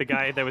than the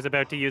guy that was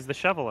about to use the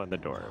shovel on the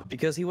door?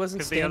 Because he wasn't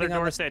Because the standing other on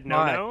door the said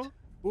spot.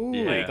 no. Ooh,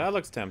 Yeah. that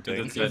looks tempting. It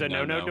It was a said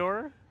no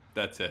door.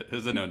 That's it. It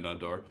was a no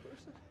door.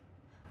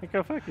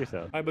 Go fuck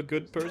yourself. I'm a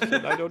good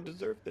person. I don't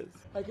deserve this.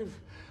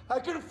 I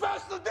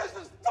confess that this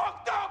is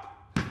fucked up!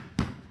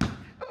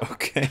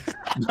 Okay.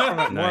 More of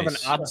an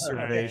Nice.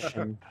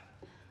 observation.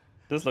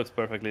 This looks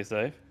perfectly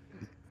safe.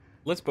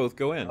 Let's both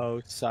go in. Oh,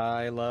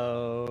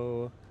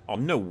 silo. Oh,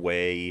 no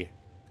way.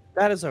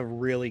 That is a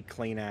really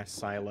clean ass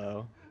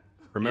silo.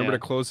 Remember Yeah. to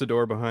close the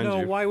door behind No,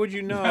 you. why would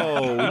you know?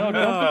 No,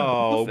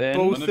 No, then.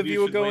 both None of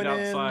you are should wait going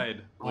in.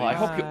 outside. Oh, I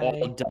hope you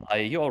all die.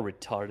 You're all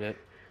retarded.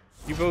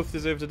 You both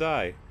deserve to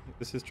die.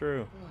 This is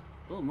true.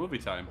 Oh, movie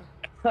time.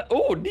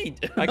 Oh,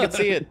 neat. I can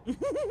see it.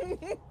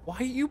 Why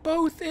are you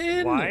both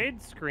in?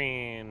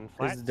 Widescreen.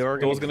 Flat Is the door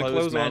Door's gonna gonna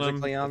close close on him.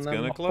 magically on It's them?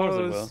 gonna Of course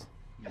it close.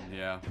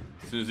 Yeah.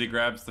 As soon as he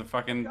grabs the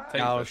fucking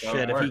tape. Oh that's how it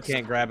shit! If he works.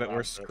 can't grab it,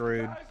 we're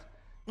screwed.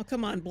 Oh,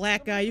 come on,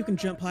 black guy. You can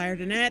jump higher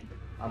than that.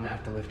 I'm gonna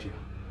have to lift you.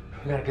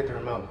 We gotta get the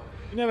remote.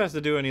 You never have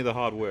to do any of the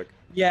hard work.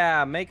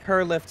 Yeah, make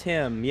her lift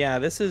him. Yeah,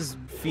 this is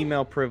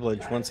female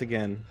privilege once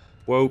again.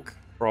 Woke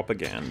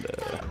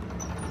propaganda.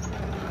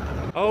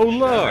 Oh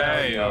look!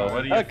 Hey,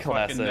 what do you A fucking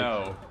classic.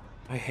 know?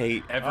 I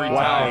hate Every Wow,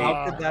 time.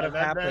 how could that have And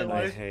then happened?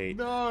 realized, I hate-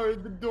 No,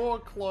 the door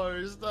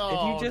closed. If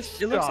Oh, you just,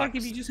 it looks like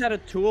if shucks. you just had a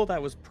tool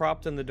that was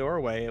propped in the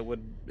doorway, it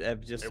would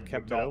have just It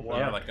kept would it not open. work.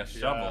 Yeah, like a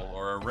shovel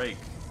or a rake.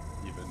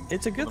 Even.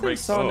 It's a good The thing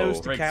rake's- Saw knows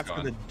to rake's capture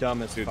gone. the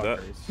dumbest Dude,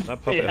 fuckers.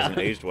 that puppet Yeah. hasn't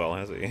aged well,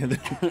 has he?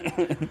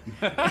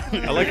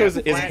 I like how his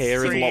Flat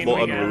hair is a lot screen, more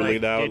we got, unruly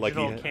now. Like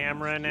digital he,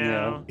 camera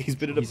now. he's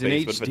been in a He's in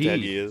basement for HD. 10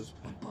 years.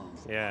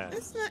 Yeah.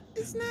 It's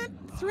not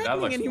threatening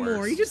looks anymore.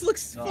 worse. He just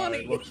looks Oh, funny.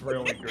 it looks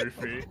really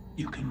goofy.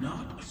 You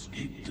cannot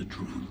escape the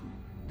truth.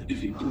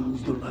 If he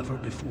pulls the lever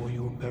before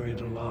you're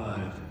buried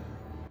alive,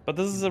 But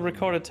this is a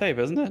recorded tape,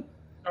 isn't it?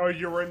 Oh,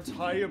 your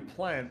entire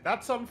plan.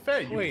 That's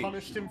unfair. You Wait.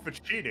 punished him for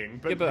cheating,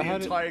 but, Yeah, but the how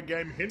did- entire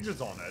game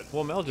hinges on it.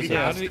 Well, Mel just He said,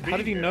 has how to did, be how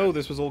did he there. know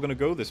this was all going to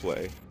go this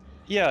way?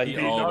 Yeah, He he,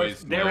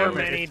 always There knows.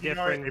 were many If you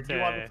different, If you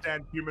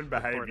understand human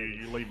behavior,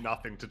 you leave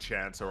nothing to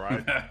chance,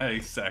 alright?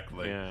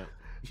 Exactly. Yeah.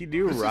 He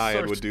knew This is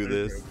Ryan so would do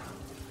this. stupid.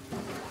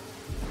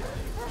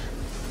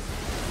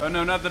 Oh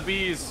no, not the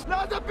bees!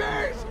 Not the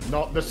bees!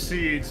 Not the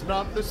seeds,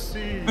 not the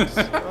seeds.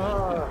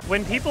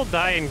 When people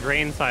die in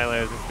grain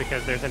silos, it's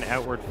because there's an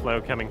outward flow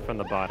coming from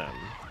the bottom,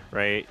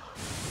 right?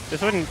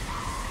 This wouldn't,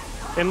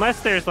 unless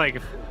there's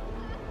like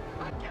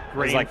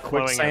grain like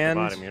flowing out the quicksand?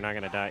 bottom, you're not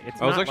gonna die. It's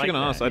I was not actually like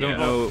gonna ask. that. I don't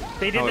know.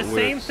 They did how the it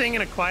same works. thing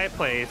in A Quiet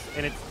Place,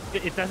 and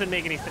it doesn't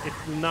make any sense.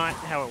 It's not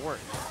how it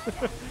works.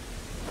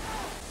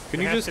 Can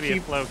there you has just to be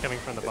keep a flow coming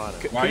from the bottom?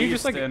 Why Can are you you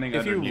just like standing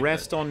if you underneath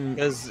rest it? on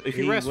Because if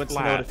you rest wants to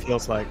know what flat it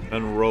feels like.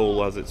 and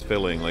roll as it's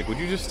filling, like would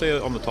you just stay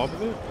on the top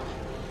of it?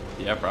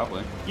 Yeah,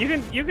 probably. You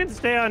can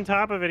stay on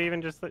top of it,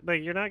 even just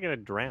like you're not gonna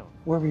drown.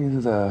 Where were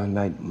you the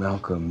night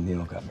Malcolm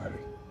Neal got murdered?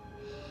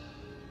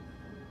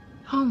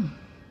 Home.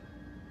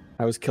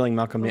 I was killing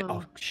Malcolm.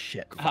 Oh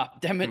shit! Ah,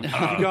 damn it. You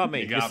got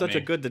me. You You're got such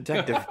me. a good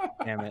detective.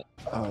 Damn it!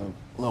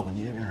 Logan,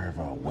 you ever heard of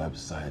a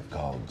website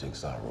called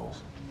Jigsaw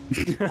Rules?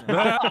 Cool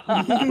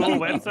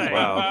website.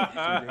 Wow.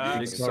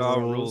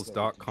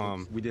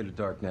 JigsawRules.com. We did a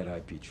darknet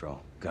IP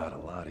troll. Got a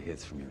lot of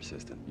hits from your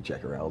assistant. You check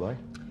her alibi?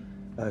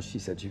 She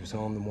said she was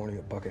home the morning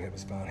that Buckethead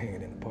was found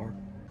hanging in the park.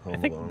 I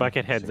think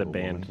Buckethead's a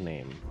band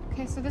name.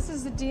 Okay, so this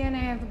is the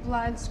DNA of the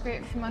blood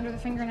scraped from under the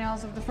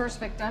fingernails of the first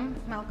victim,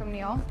 Malcolm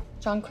Neal.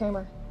 John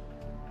Kramer.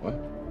 What?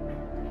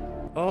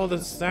 Oh, the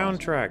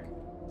soundtrack.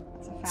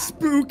 That's a fact.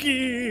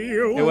 Spooky.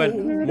 It went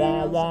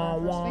Fingernails wah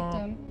of wah the first wah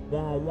victim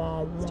wah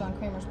wah is John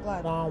Kramer's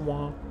blood. wah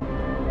wah.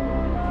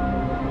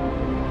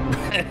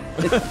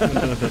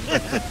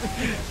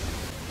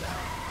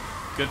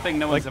 Good thing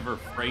no one's ever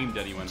framed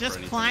anyone Just for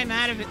anything. climb in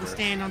out this of it and universe.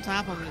 stand on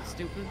top of it,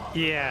 stupid.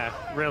 Yeah,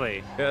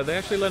 really. Yeah, they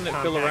actually letting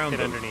it fill around Compacted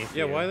them. underneath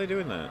Yeah, you. why are they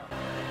doing that?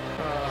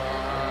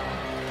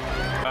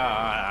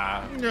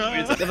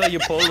 It's either you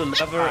pull the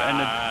lever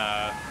and it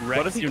What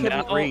if wrecks he you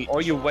couldn't now, reach?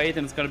 or you wait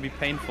and it's gonna be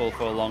painful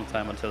for a long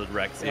time until it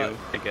wrecks you.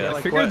 I guess.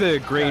 I figured the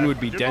grain would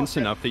be dense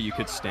enough that you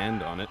could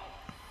stand on it.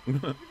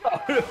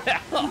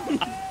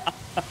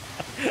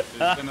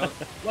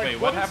 Wait,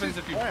 what happens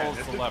if you pull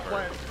the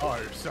lever?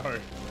 Oh, sorry.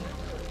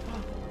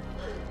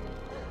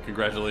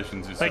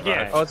 Congratulations, you Like, survived.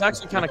 yeah. Oh, it's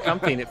actually kind of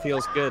comfy and it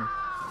feels good.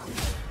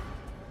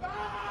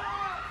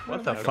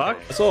 What the fuck?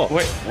 That's all.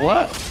 Wait,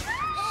 what?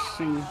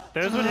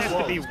 Those would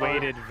have to be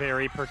weighted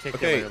very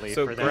particularly Okay,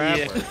 so for grab.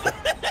 that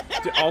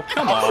to work. Oh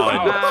come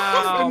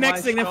on! The next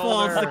my thing that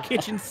falls is the shoulder.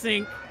 kitchen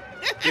sink.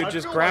 Dude,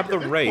 just grab the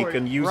rake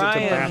and use it to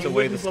Ryan, bat you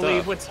away the wouldn't believe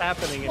stuff. what's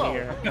happening in Well,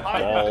 here.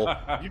 Ball.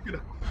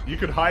 You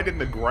could hide in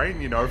the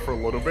grain, you know, for a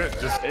little bit.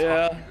 Just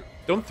Yeah.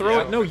 Don't throw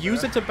it. No,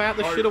 use it to bat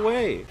the shit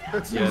away.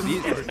 Yeah,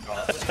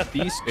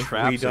 these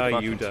traps die,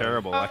 are you fucking die.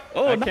 terrible. I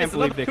Oh, can't nice,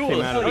 believe they cool.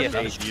 came out of Oh, it yeah.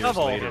 8 years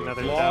Shovel. later.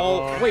 Another Lol.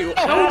 double. Wait,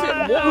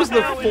 what was the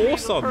That would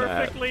force be on that?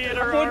 perfectly in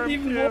her Wouldn't arm,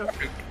 even too. work.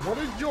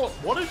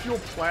 what is your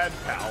plan,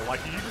 pal?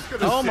 Like, are you just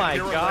gonna Oh sit my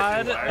here and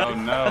God. let Oh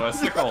no, a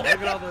sickle. Look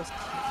at all this.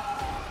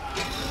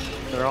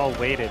 They're all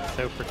weighted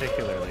so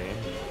particularly.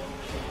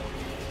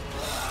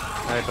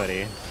 Hi,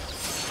 buddy.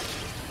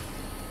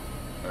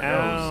 There it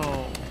goes.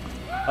 Ow.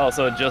 Oh,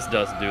 so it just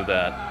does do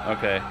that.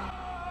 Okay.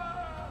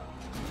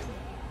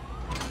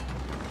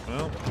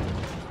 Well,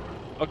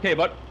 Okay,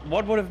 but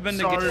what would have been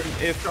the game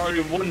if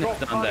you wouldn't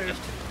have done that?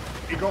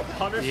 He got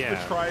punished Yeah.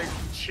 for trying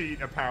to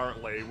cheat,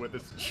 apparently, with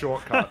his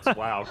shortcuts.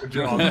 Wow, good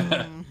job.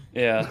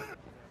 Yeah.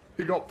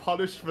 He got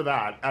punished for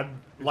that, and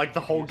like the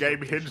whole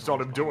game hinged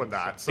on him doing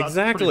that. So that's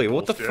exactly. pretty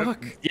What the bullshit.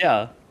 fuck?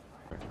 Yeah.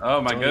 Oh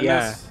my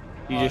goodness.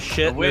 You just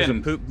shit. The There's a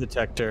wind. poop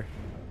detector.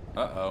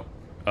 Uh-oh.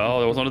 Oh,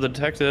 there was one of the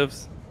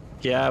detectives.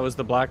 Yeah, it was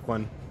the black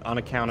one on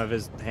account of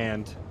his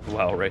hand.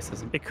 Wow,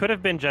 racism. It could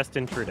have been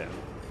Justin Trudeau.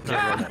 Oh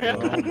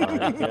my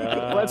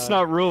God. Let's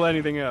not rule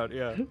anything out.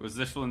 Yeah. Was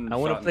this one I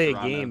wanna shot in play a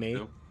Toronto, game, eh?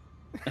 too?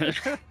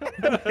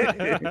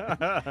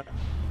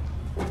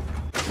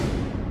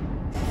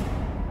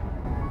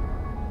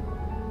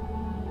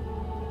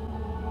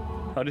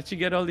 How did she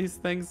get all these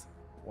things?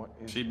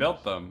 She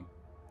built them.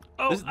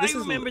 Oh, This I is-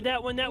 remember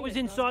that one. That was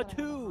in Saw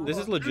 2. This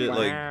is legit,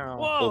 like Wow.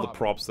 all the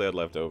props they had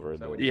left over.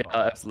 Yeah,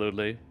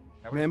 absolutely.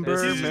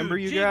 Remember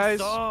you guys?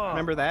 Jigsaw.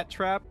 Remember that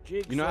trap?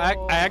 You know, I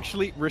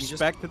actually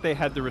respect that they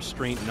had the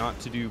restraint not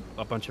to do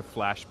a bunch of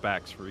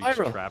flashbacks for each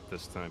Viral. trap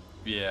this time.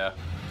 Yeah.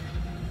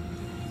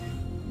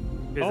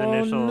 His Oh,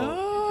 initial,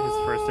 no,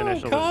 his first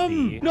initial was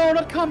come. D. No,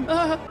 not come.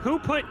 Who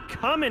put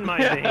cum in my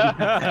vein?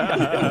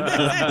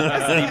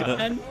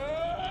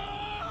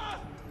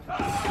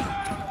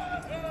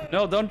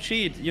 No, don't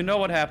cheat. You know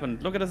what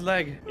happened. Look at his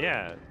leg.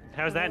 Yeah.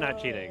 How's that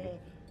not cheating?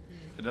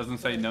 It doesn't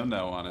say no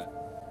on it.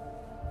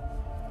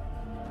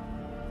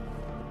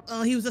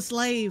 Oh, he was a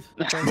slave.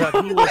 Turns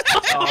out he was.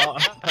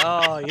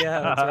 Oh,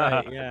 yeah, that's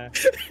right. Yeah.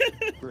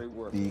 Great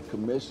work. The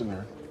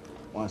commissioner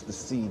wants to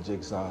see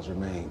Jigsaw's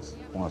remains.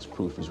 Wants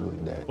proof he's really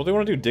dead. What do they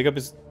want to do? Dig up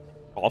his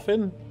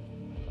coffin?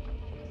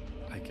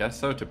 I guess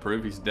so, to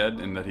prove he's dead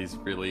and that he's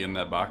really in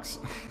that box.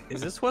 Is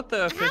this what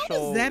the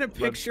official is that a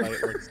picture?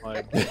 website looks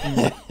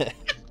like?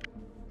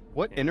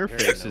 What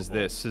interface is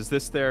this? Is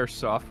this their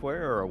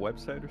software or a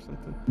website or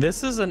something?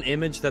 This is an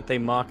image that they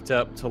mocked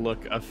up to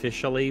look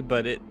officially,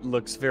 but it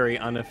looks very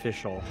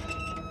unofficial.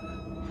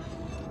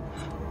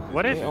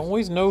 What if They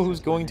always know who's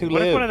going to What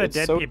live. if one of the It's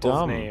dead so people's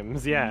dumb.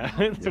 names? Yeah,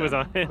 it was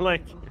on it.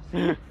 Like,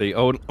 They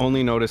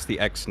only notice the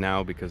X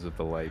now because of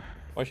the light.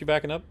 Why is she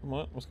backing up?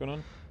 What's going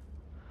on?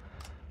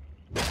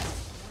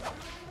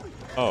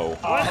 Oh.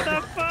 what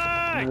the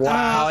fuck?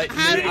 Wow.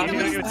 How did I'm it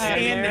gonna even go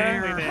stand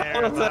there?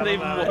 How does that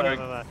even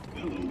work?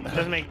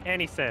 Doesn't make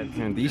any sense.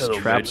 Man, these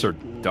traps are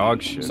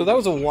dog shit. So that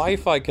was a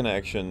Wi-Fi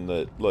connection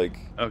that, like...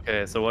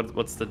 Okay, so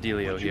what's the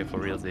dealio here for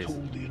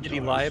realsies? Did he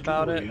lie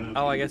about it?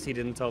 Oh, I guess he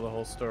didn't tell the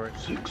whole story.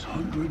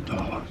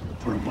 $600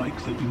 for a bike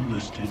that you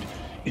listed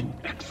in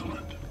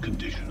excellent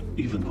condition,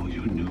 even though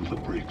you knew the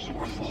brakes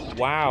were faulty.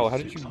 Wow, how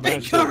did you They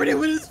manage covered to it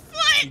with his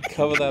foot.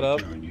 cover that up?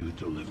 You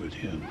delivered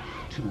him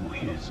to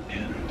his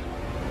end.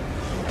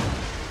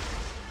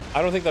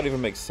 I don't think that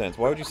even makes sense.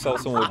 Why would you sell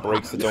someone with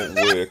brakes that don't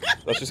work?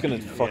 That's just gonna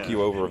fuck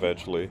you over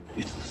eventually.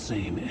 It's the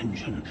same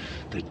engine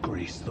that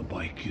graced the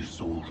bike you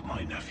sold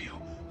my nephew.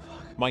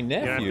 My You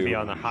have to nephew? be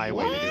on the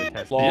highway to do a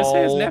test. Did you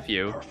say his Lol.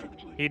 nephew?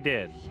 He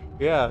did.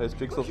 Yeah, it's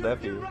Jigsaw's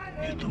nephew.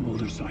 Hit the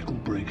motorcycle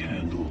brake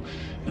handle,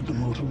 and the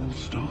motor will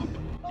stop.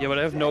 Yeah, but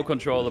I have no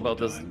control about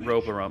this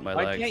rope around my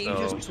Why leg, can't you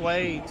so... just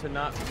sway to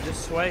not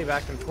just sway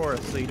back and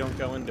forth so you don't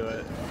go into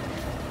it?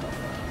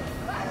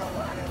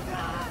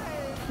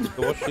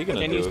 So what's she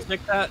gonna Can do? you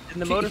stick that in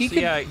the motor? He could,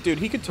 Yeah, dude,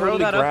 he could throw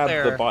totally that up grab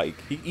there. the bike.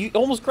 He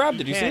almost grabbed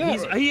it. Did you see Man,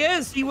 that? he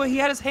is. He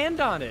had his hand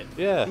on it.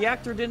 Yeah. The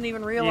actor didn't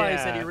even realize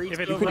that he Yeah, reached if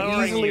it's You could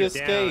over. easily you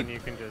escape. Down, you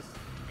can just...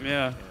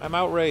 Yeah. I'm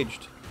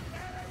outraged.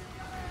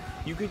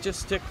 You could just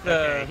stick the.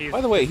 Okay, he's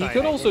By the way, he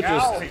could deciding. also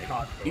just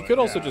Ow. he could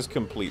also just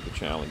complete the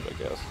challenge, I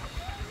guess.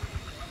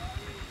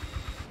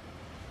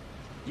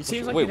 It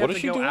seems like Wait, you what have is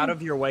to she go doing? out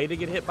of your way to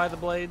get hit by the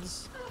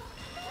blades.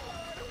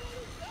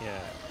 Yeah.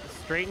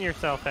 Straighten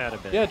yourself out a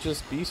bit. Yeah,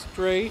 just be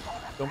straight.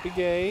 Don't be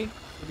gay.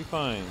 You'll be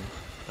fine.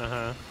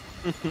 Uh-huh.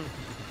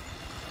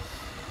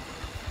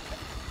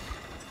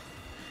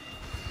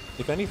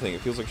 If anything,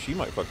 it feels like she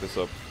might fuck this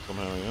up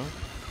somehow, you know?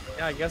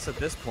 Yeah, I guess at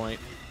this point.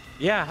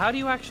 Yeah, how do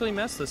you actually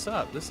mess this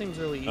up? This seems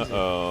really easy.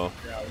 Uh-oh.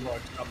 Yeah,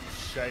 look, I'm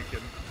shaking.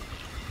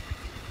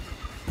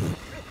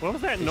 What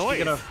was that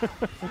noise? Oh,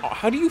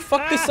 how do you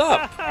fuck this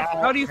up?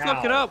 How do you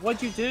fuck it up?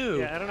 What'd you do?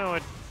 Yeah, I don't know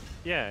what...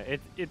 Yeah,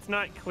 it's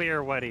not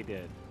clear what he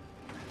did.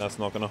 That's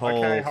not gonna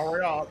hold. Okay,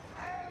 hurry up.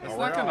 It's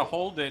not gonna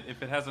hold it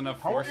if it has enough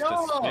force to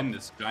up. spin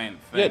this giant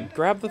Yeah, thing.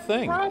 grab the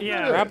thing.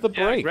 Yeah. Grab the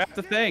brake. Grab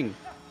the thing.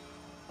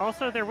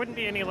 Also, there wouldn't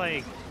be any,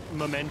 like,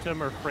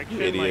 momentum or friction.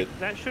 You idiot. Like,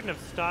 that shouldn't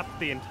have stopped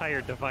the entire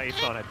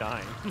device on a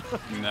dime.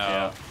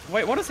 No.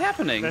 Wait, what is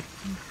happening?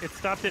 It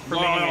stopped it from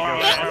making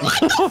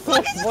it go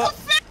What?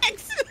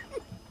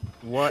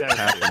 What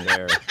happened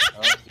there?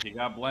 Oh, he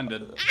got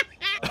blended.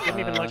 Didn't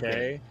even look at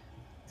Okay.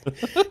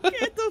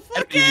 Get the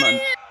fuck Every out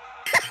month.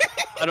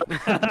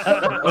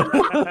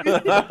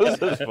 That was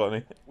just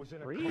funny.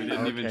 We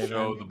didn't even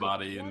show the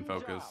body in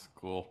focus.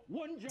 Cool.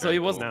 So he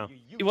was No.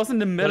 he was in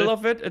the middle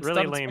of it. It really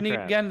started lame spinning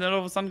trap. again, and then all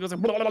of a sudden goes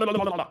like. Blah, blah, blah,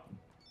 blah, blah.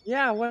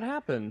 Yeah, what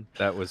happened?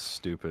 That was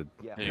stupid.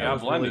 He That got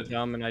was really blended.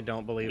 dumb, and I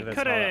don't believe it's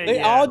coulda- They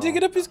Yeah. all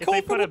digging up his If they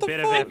coffin. put a What the bit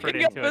of fuck? effort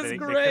Pick up into it, his they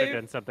could grave. have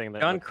done something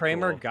that John looked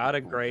Kramer cool. got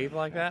a grave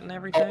like that and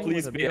everything.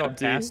 please with a be big old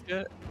empty.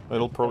 casket.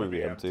 It'll probably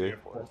be empty.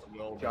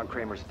 John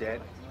Kramer's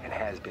dead and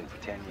has been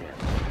for 10 years.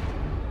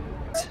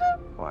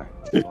 Why?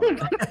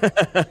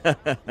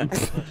 I'm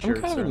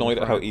kind of annoyed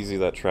at how easy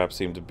that trap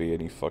seemed to be,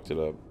 and he fucked it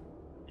up.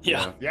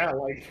 Yeah. Yeah,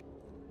 like.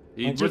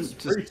 He Like, just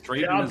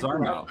straightened his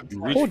arm out. He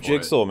reached Poor for it.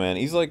 Jigsaw, man.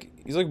 He's like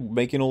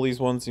making all these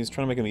ones. And he's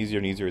trying to make them easier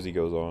and easier as he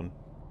goes on.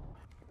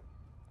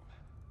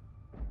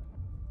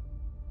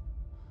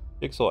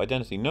 Jigsaw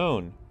identity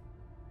known.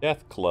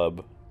 Death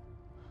Club.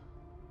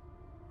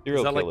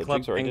 Serial Is that like killer.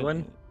 Club Jigsaw Penguin?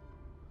 identity.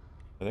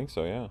 I think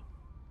so. Yeah.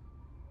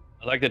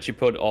 I like that you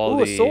put all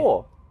Ooh, the. a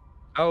saw.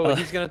 Oh,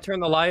 he's gonna turn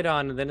the light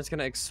on, and then it's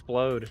gonna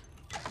explode.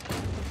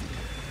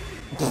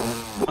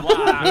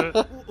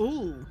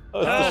 Ooh. Oh,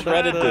 it's the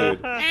shredded dude.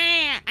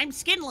 Ah, I'm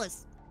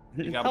skinless.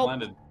 He got Help.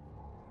 blended.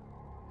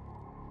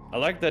 I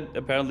like that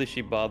apparently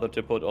she bothered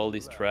to put all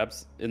these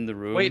traps in the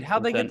room. Wait,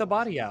 how'd they and get then- the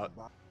body out?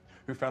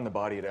 Who found the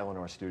body at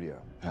Eleanor's studio?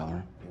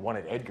 Halloran. They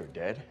wanted Edgar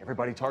dead.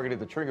 Everybody targeted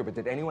the trigger, but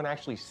did anyone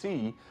actually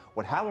see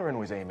what Halloran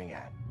was aiming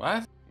at?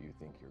 What? You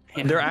think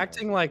you're They're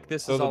acting like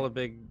this So is the all a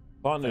big.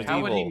 Partner's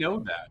How would he evil.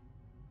 know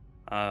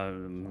that?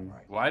 Um,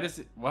 Why does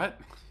it? What?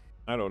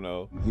 I don't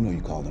know. You know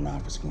you called him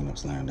out for screwing up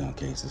slam dunk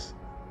cases.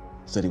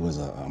 Said he was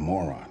a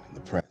moron in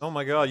the press. Oh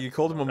my god, you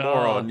called him a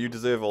moron. You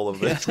deserve all of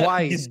this.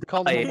 Twice.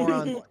 Called him a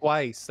moron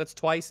twice. That's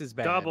twice as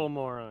bad. Double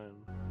moron.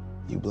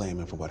 You blame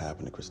him for what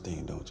happened to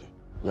Christine, don't you?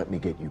 Let me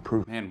get you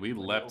proof. Man, we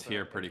leapt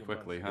here pretty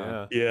quickly,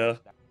 huh? Yeah. yeah.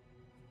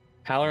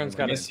 Halloran's I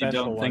got a guess you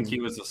special don't one. think he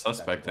was a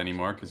suspect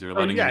anymore because you're Oh,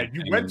 letting yeah, him.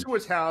 you went to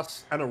his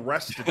house and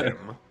arrested him,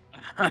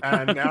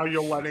 and now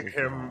you're letting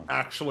him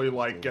actually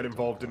like get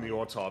involved in the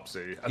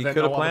autopsy. And He then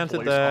coulda no other planted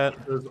police that.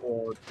 officers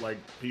or like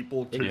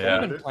people It to could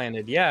have been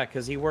planted, yeah,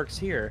 because he works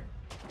here.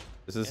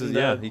 This is And,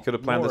 yeah. He could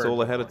have planned this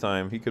all ahead of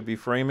time. He could be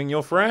framing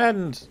your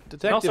friend,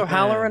 detective. And also, man.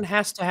 Halloran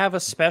has to have a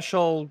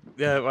special.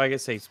 Well, I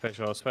guess say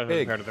special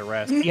Big. compared to the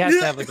rest. He has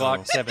to have the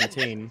Glock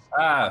 17.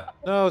 Ah,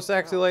 No,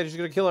 sexy lady, she's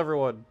gonna kill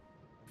everyone.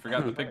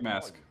 Forgot the pig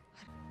mask.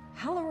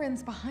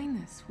 Halloran's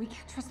behind this. We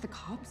can't trust the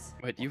cops.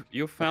 Wait,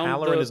 you found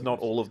Halloran the... is not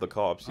all of the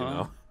cops, you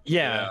know.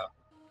 Yeah.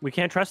 We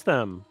can't trust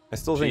them. I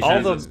still think All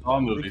she's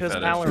the because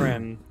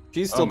Halloran.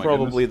 She's still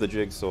probably the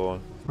Jigsaw.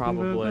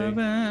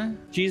 Probably.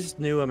 She's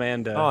new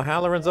Amanda. Oh,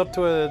 Halloran's up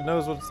to it.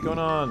 Knows what's going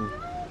on.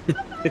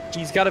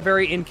 He's got a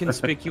very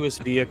inconspicuous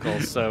vehicle,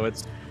 so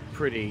it's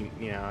pretty,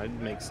 it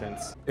makes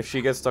sense. If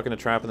she gets stuck in a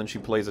trap and then she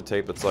plays a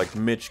tape that's like,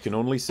 Mitch can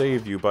only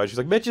save you by... She's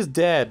like, Mitch is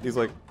dead. He's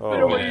like,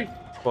 oh,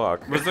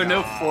 fuck. Was there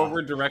no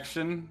forward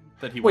direction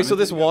that he Wait, so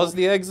this was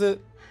the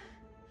exit?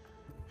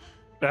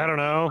 I don't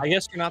know. I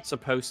guess you're not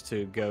supposed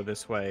to go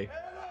this way.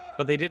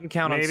 But they didn't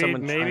count on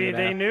someone trying Maybe it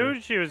they after. knew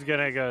she was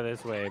gonna go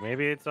this way.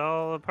 Maybe it's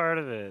all a part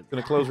of it. It's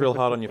gonna close real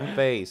hard on your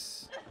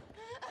face.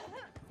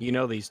 You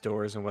know these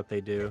doors and what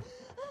they do.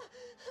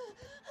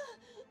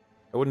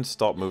 I wouldn't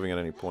stop moving at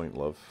any point,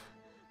 love.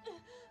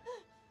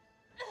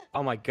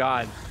 Oh my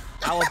god.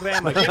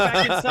 Alabama, get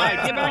back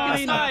inside! Get back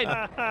inside!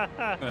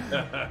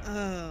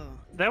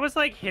 That was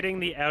like hitting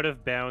the out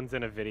of bounds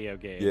in a video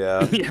game.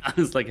 Yeah. Yeah,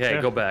 it's like, hey,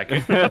 go back.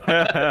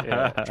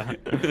 Yeah.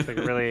 It's like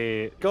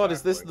really... God,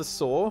 is this the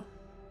Saw?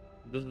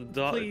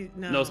 Please,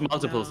 no, There's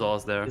multiple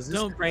saws there. Is this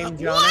No, Frame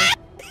Johnny?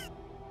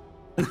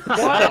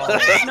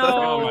 What? No,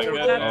 Oh my that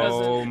goodness.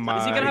 doesn't. Oh my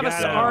Is he gonna have a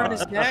scar on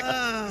his neck?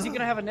 God. Is he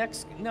gonna have a neck?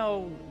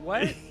 No,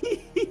 what?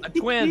 A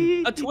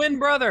twin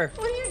brother.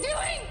 What are you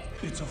doing?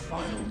 It's a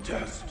final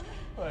test.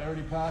 I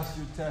already passed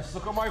your test.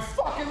 Look at my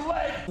fucking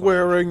leg!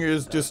 Swearing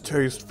is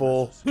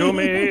distasteful. To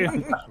me.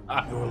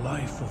 Your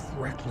life of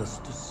reckless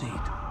deceit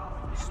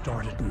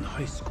started in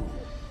high school.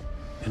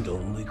 And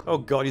only... Oh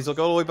god, he's like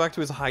all the way back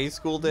to his high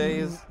school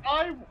days.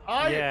 I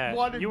Yeah,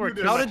 wanted you were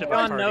to... How did such a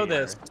John know partier.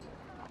 this?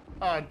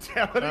 Damn, I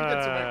think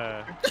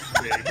that's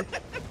big.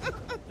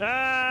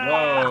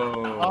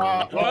 Whoa.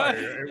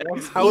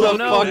 How the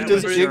no, fuck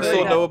does it was Jigsaw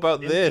really know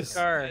about in the this?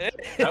 car.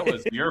 That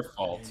was your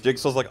fault.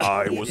 Jigsaw's like,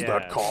 I was Yeah.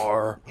 that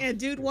car. Yeah,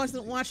 dude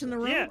wasn't watching the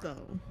road Yeah.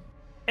 though.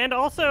 And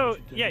also,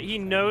 yeah, he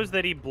knows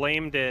that he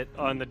blamed it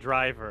on the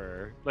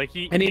driver. Like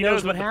he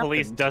knows what what the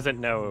police happened. doesn't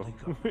know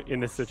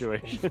in this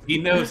situation. He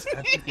knows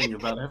everything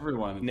about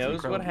everyone. It's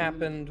Knows what incredible.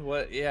 happened.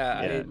 What?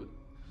 Yeah. Yeah.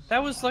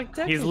 That was like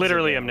decades He's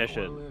literally ago.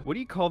 omniscient. What do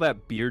you call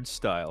that beard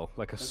style?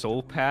 Like a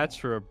soul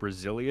patch or a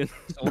Brazilian?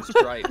 Soul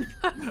stripe.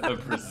 A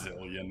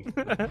Brazilian.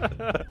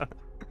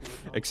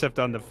 Except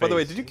on the face. By the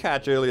way, did you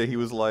catch earlier he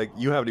was like,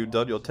 you haven't even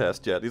done your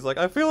test yet? He's like,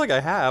 I feel like I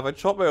have. I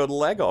chopped my own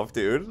leg off,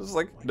 dude. It's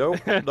like, nope,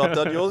 not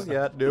done yours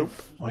yet. Nope.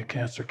 My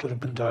cancer could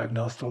have been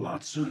diagnosed a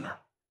lot sooner.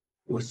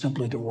 It was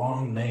simply the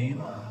wrong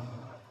name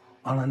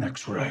on an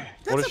X-ray.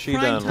 That's What has a she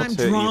done? What's primetime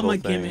her drama evil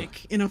thing?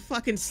 gimmick in a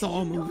fucking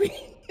Saw movie.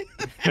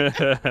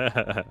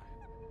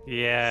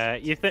 Yeah,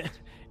 you think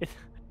it's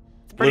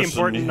pretty Listen,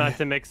 important not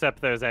to mix up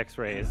those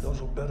X-rays.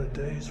 Those were better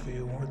days for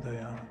you, weren't they,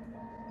 Anna?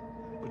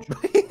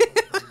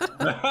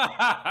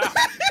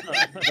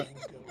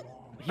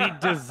 He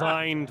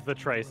designed the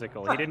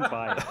tricycle. He didn't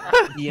buy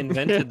it. He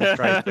invented the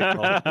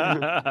tricycle.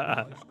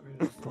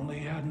 If only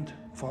he hadn't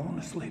fallen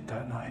asleep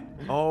that night.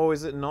 Oh,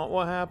 is it not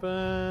what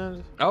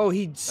happened? Oh,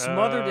 he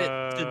smothered it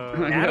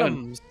to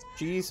atoms.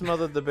 She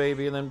smothered the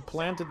baby and then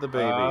planted the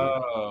baby.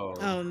 Oh.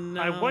 Oh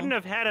no. I wouldn't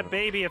have had a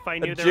baby if I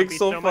knew And there would be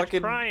Jigsaw so much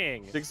fucking-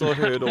 crying. Jigsaw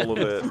heard all of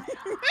it.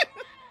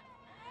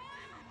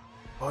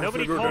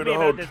 Nobody told me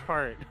about this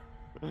part.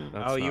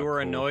 Oh, you were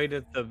annoyed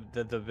at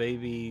that the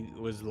baby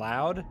was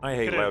loud? I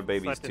hate Could've loud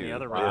babies slept in too. the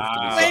other They have to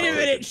be room. Wait a separate.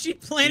 minute, she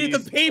planted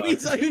the baby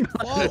so you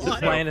fall on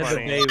it. Planted the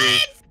funny. baby.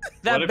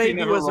 That What if he baby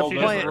never was a rolled She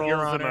over? just plant, Your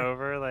rolls him Honor.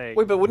 over like.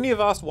 Wait, but wouldn't he have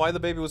asked why the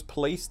baby was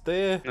placed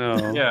there?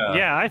 No. Yeah.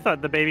 Yeah, I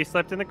thought the baby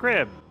slept in the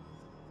crib.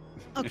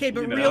 Okay,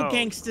 but You real know,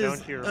 gangsters,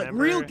 don't you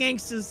remember? real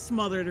gangsters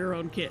smother their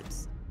own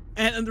kids,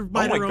 and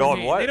by Oh my their own God,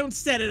 hand. what? They don't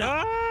set it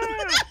up.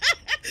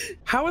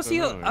 How is he?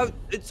 Don't know.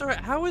 It's alright.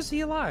 How is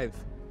he alive?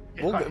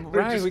 Well, They're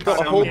Ryan, just we've got a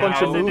kind whole of bunch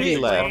of meowing movie at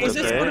left. each Is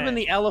this other. would have been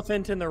the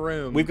elephant in the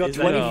room? We've got Is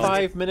that-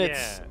 25 minutes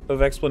Yeah.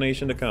 of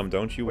explanation to come,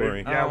 don't you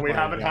worry. Yeah, Oh we my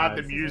haven't had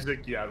the God.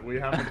 music yet. We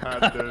haven't had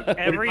the... we've had a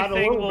Everything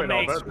little will bit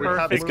make of it. We haven't-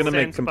 perfect It's gonna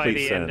make sense by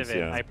complete the end of sense, it.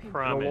 yeah. I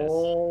promise.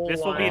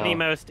 This will be the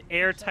most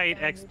airtight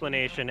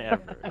explanation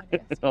ever.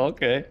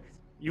 Okay.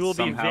 You will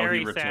Somehow be he very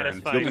returned.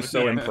 satisfied. You'll be with so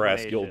the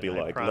impressed, you'll be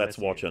explanation, I like, promise let's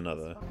watch you.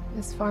 another.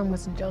 This farm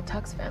was in Joe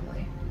Tuck's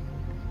family.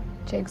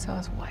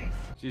 Jigsaw's wife.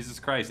 Jesus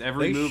Christ.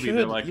 Every They movie,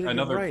 they're should. like You're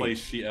another right. place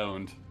she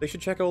owned. They should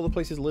check out all the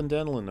places Lynn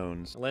Denlin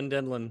owns.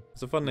 Lindendlin.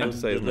 It's a fun name to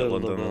say, isn't it,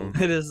 Lynn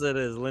Denlin? It is. It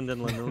is.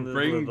 Lindendlin.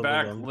 Bring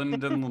back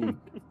Lyndon. That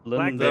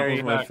Blackberry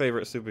was my back.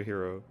 favorite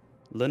superhero.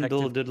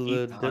 Lindle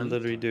Detective Keith Hunt.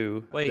 diddly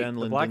do. Wait, Dan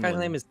the black guy's Lindendlin.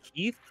 name is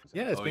Keith?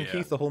 Yeah, it's Oh, been yeah.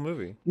 Keith the whole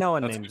movie. No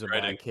one That's names a good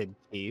black writing. kid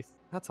Keith.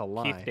 That's a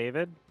lie. Keith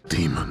David.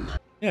 Demon.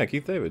 Yeah,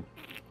 Keith David.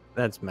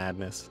 That's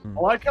madness. I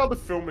like how the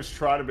film is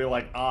trying to be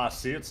like,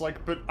 see, it's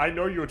like, but I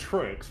know your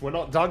tricks. We're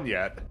not done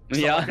yet. So,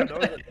 Yeah.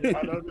 like,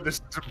 I know that this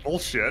is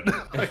bullshit.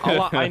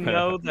 I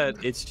know that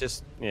it's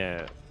just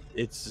Yeah.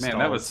 it's Man,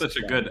 that was such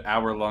a good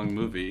hour-long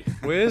movie.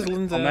 Where's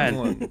Linda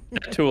Hamlin?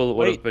 That tool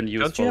would have been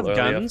useful. Don't you have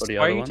earlier guns? For the Why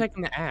are other you one.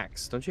 taking the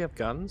axe? Don't you have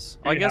guns?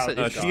 Oh, I guess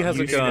she has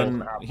a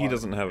gun. He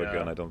doesn't have a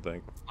gun, I don't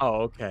think.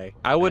 Oh, okay.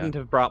 I wouldn't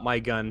have brought my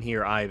gun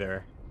here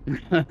either.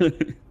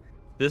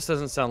 This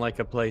doesn't sound like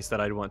a place that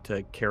I'd want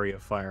to carry a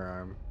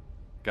firearm.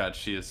 God,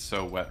 she is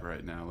so wet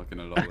right now. Looking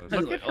at all this.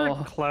 Look at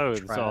her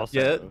clothes also.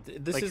 Yeah,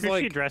 this like, is who's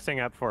like she dressing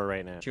up for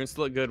right now? She wants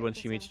to look good when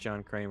she meets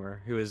John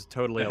Kramer, who is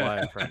totally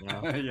alive right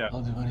now. Yeah.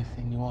 I'll do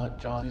anything you want,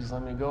 John. Just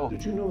let me go.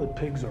 Did you know that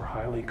pigs are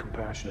highly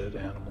compassionate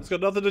animals? It's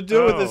got nothing to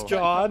do with this,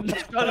 John. Did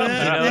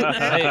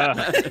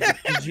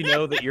you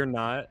know that you're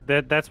not?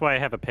 That's why I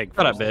have a pig.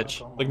 Shut up,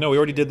 bitch. Like, no, we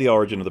already did the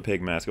origin of the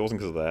pig mask. It wasn't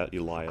because of that,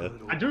 you liar.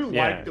 I do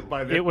like that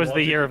by the It was the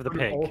logic, year of the it could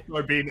pig.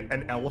 also been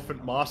an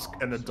elephant mask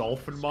and a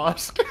dolphin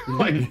mask.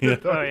 Like,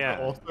 Oh, yeah.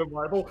 also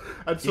viable.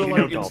 And so, You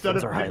know like, instead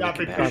of dolphins are highly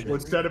kidnapping people,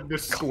 compassionate. instead of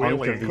just Clunk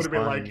squealing, of it could these have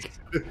been like,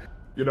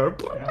 you know.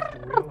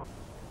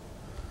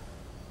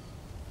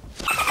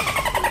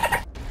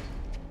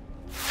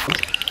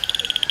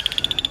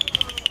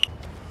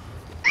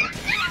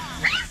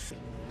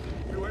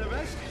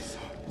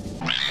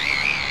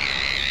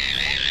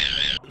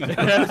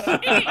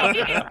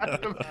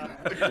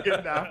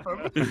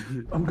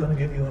 I'm gonna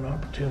give you an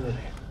opportunity.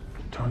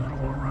 Turn it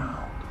all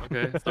around.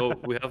 Okay, so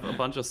we have a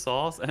bunch of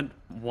saws and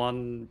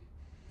one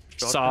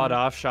shotgun. Sawed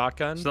off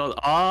shotgun. So,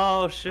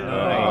 oh shit!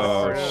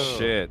 Oh Nice.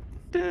 shit!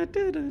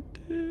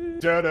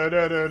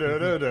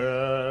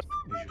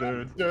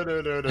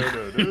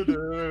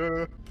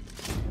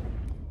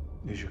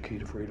 Is your key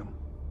to freedom.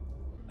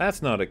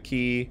 That's not a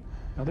key.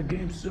 Now the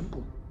game's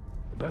simple.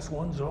 The best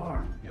ones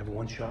are. You have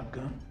one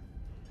shotgun.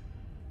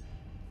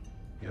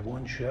 You have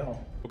one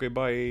shell. Okay,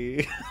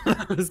 bye.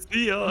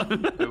 See ya.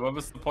 Wait, what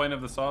was the point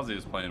of the saws he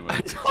was playing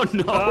with? Oh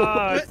no!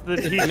 Oh,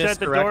 he shut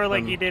the door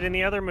like them. he did in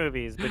the other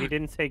movies, but he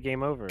didn't say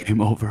game over.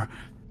 Game over.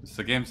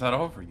 The game's not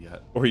over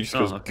yet. Or he just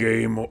goes,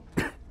 game.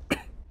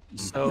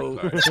 So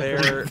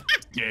they're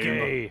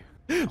Gay.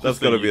 That's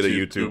gotta be the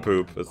YouTube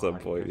poop at some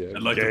point, yeah.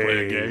 I'd like to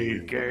play a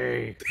game.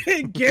 Gay.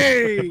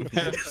 Gay.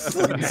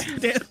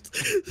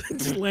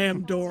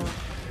 Slam door.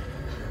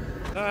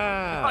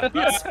 Ah.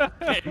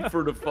 Aim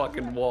for the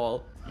fucking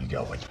wall. You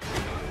got what?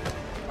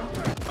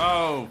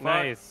 Oh, fuck.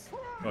 Nice.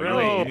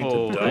 Really?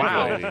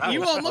 wow.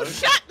 You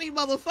almost shot me,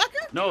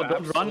 motherfucker. No,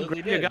 don't run.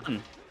 Grab your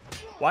gun.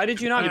 Why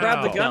did you not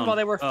grab the gun Down. while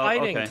they were Oh,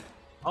 fighting? okay.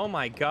 Oh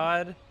my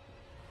god.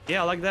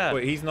 Yeah, like that.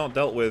 Wait, he's not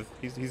dealt with.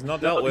 He's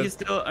not dealt with. He's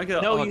still. Okay,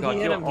 No, oh you god,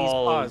 hit you're him, he's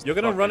all paused. You're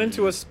gonna run fucking-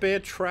 into a spear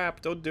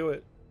trap. Don't do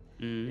it.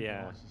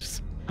 Yeah.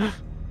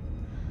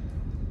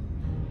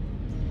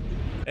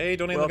 Hey,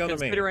 don't aim Well, the gun at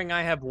me. considering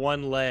I have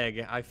one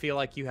leg, I feel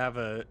like you have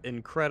an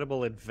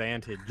incredible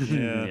advantage.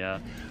 Yeah. Yeah.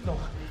 No,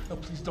 no,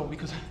 please don't,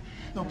 because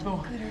no,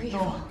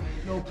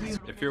 please.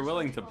 If you're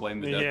willing to blame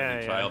the death Yeah, of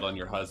your yeah. child on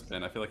your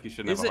husband, I feel like you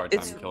shouldn't Is have a it- hard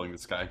it's- time killing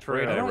this guy.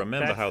 Right, I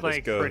remember That's how this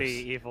like goes. pretty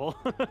evil.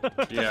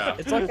 Yeah.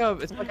 It's like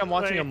I'm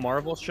watching a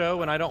Marvel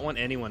show and I don't want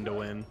anyone to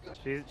win.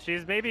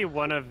 She's maybe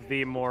one of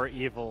the more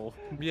evil.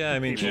 Yeah, I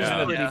mean, people. she's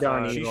Yeah. Pretty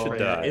darn She evil. should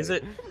die.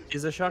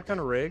 Is the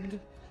shotgun rigged?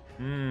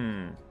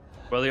 Hmm.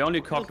 Well, they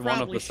only cocked one of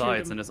probably the shoot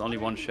sides, him. and there's only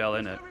one shell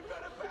in it.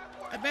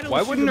 I bet Why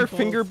it'll wouldn't shoot her them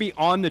finger both. be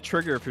on the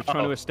trigger if you're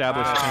trying to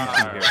establish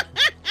tension here?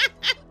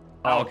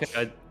 Oh, okay.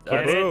 Hit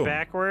Kaboom. it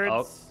backwards.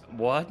 Oh,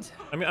 what?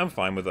 I mean, I'm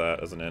fine with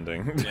that as an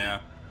ending.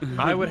 Yeah.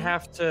 I would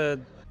have to.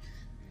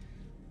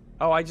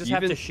 Oh, I just have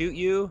to Even- shoot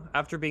you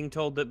after being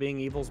told that being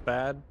evil's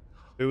bad?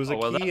 There was a Oh,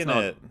 well, key that's in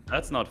not, it.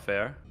 That's not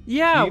fair.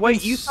 Yeah, Even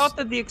wait, you s- thought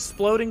that the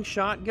exploding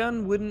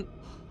shotgun wouldn't.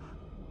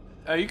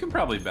 You can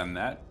probably bend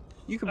that.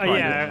 You could probably.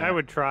 Yeah, do I that.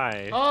 would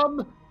try.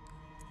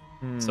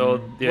 So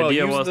the Well,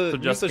 idea use was the- to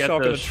use just the get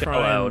shotgun the to shell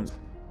try out. and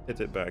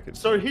hit it back.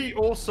 So he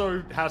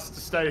also has to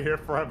stay here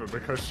forever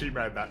because she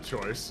made that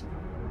choice.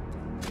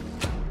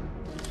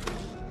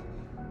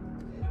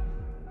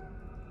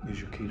 Is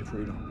your key to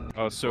freedom.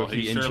 Oh, so Well,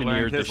 he he sure learned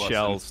engineered the his lesson.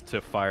 shells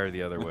to fire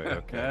the other way.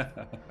 Okay.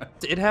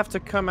 It'd have to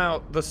come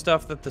out the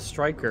stuff that the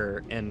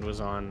striker end was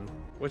on,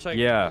 which I.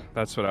 Yeah,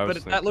 that's what I was But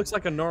thinking. that looks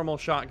like a normal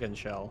shotgun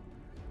shell.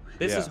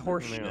 This Yeah. is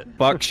horseshit.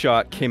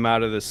 Buckshot came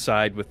out of the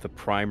side with the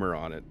primer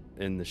on it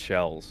in the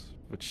shells,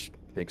 which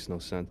makes no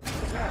sense.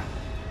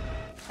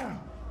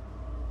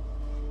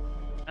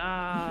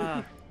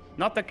 Ah,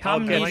 not the I'll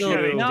cum get needle.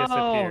 you. No.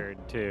 Disappeared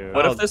too.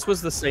 What if this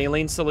was the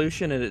saline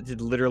solution and it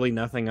did literally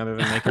nothing other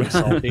than make me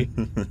salty?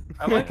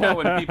 I like how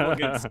when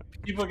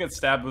people get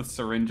stabbed with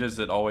syringes,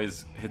 it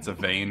always hits a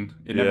vein.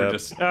 It Yeah. never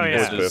just. Oh, yeah.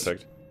 it's just-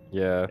 Perfect.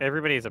 Yeah.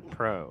 Everybody's a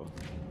pro.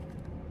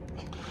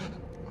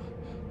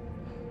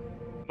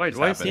 Wait,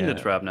 why is he in the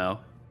happened? trap now?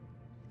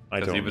 I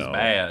 'Cause don't he was know.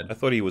 bad. I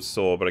thought he was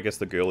sore, but I guess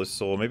the girl is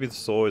sore. Maybe the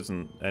sore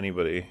isn't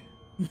anybody.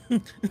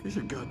 These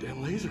are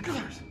goddamn laser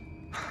cutters.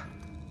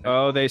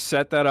 Oh, they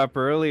set that up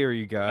earlier,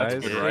 you guys.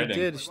 That's good They writing.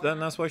 did. Then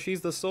that's why she's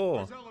the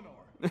sore.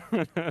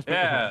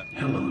 Yeah.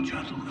 Hello,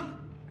 gentlemen.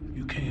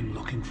 You came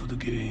looking for the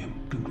game.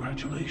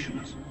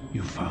 Congratulations.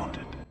 You found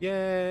it.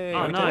 Yay!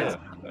 Oh, we did nice.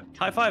 it.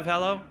 High five,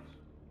 hello.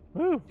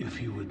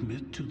 If you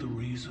admit to the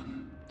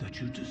reason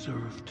that you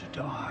deserve to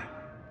die,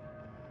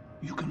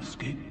 you can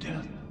escape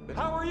death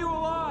How are you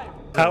alive?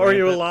 How are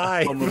you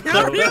alive?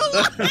 How are you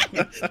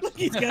alive? Look,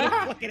 he's got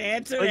a fucking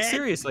answer. Like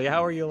seriously,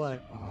 how are you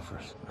alive?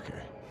 Okay.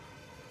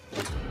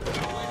 I've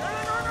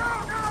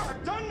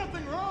done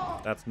nothing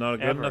wrong. That's not a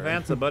good enough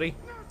answer, buddy.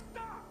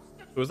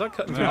 Was that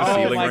cutting through the Oh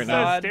ceiling my right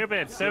God. now?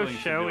 Stupid, so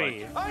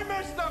showy. I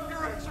messed up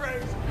your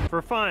X-rays.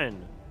 For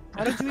fun.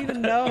 How did you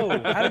even know?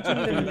 How did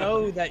you even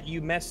know that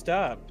you messed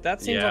up?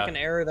 That seems Yeah. like an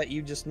error that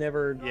you just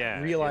never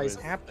realized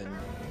was- happened.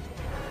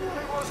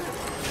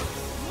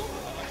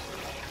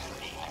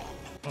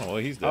 Oh, well,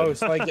 he's dead. Oh,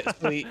 so I get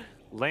sweet.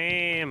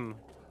 Lame.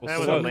 Well, That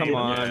was so a what? lame Come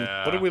one. on.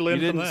 Yeah. What did we learn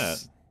You from didn't that?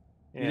 s-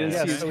 You didn't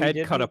Yeah, see his so he head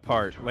didn't- cut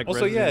apart. Like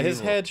Also, yeah, Resident his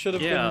Evil. head should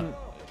have Yeah. been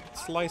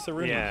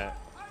slice-a-room. Yeah.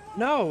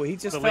 No, he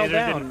just The fell laser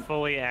down. didn't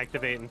fully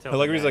activate until.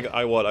 Allegra's the like,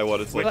 I what?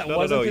 It's Well, like, that no,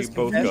 wasn't you his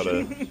both gotta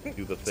confession.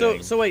 do the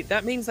thing. So wait,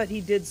 that means that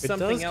he did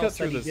something does cut else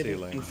that through he the didn't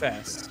ceiling.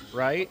 confess,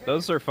 right?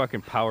 Those are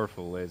fucking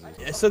powerful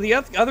lasers. So the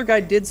other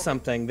guy did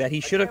something that he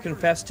should have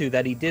confessed to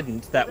that he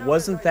didn't. That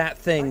wasn't that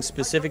thing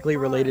specifically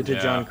related to Yeah.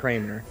 John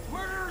Kramer.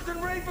 Murderers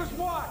and rapists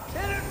what?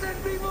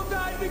 Innocent people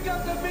died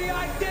because of me.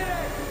 I did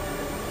it.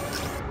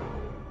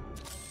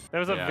 That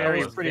was a Yeah, very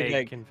that was pretty vague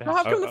vague. confession.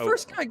 Well, how come the Oh,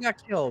 first guy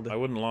got killed? I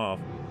wouldn't laugh.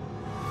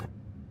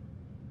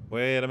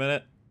 Wait a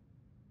minute.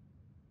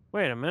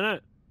 Wait a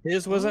minute.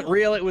 His wasn't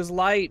real. It was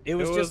light. It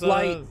was just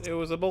light. It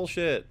was a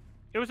bullshit.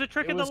 It was a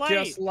trick It of the was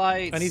light. just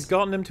light. And he's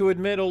gotten him to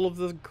admit all of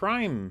the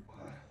crime.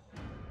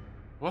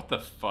 What the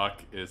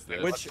fuck is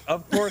this? Which,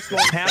 of course,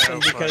 won't happen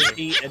So because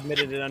funny. he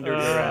admitted it under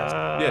duress.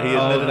 Yeah, he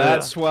Oh, admitted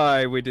that's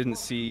why we didn't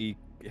see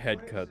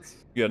head cuts.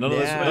 Yeah, none of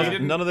Yeah. this.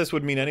 None of this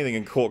would mean anything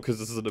in court because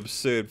this is an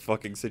absurd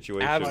fucking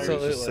situation. Where he's just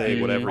Absolutely. saying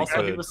whatever he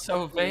Also, he could. was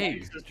so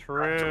vague.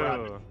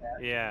 True.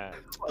 Yeah.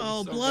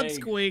 Oh, So blood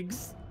vague.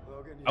 squigs.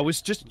 I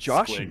was just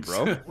joshing,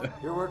 bro.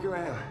 You're working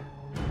man.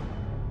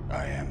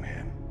 I am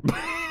him.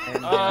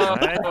 Oh.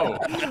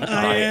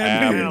 I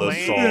am the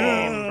Lame,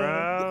 song.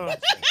 bro.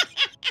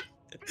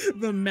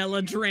 The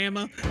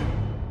melodrama.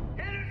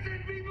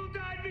 Innocent people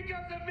died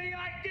because of me.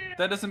 I did it.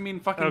 That doesn't mean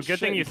fucking Oh, good shit.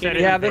 thing you said can't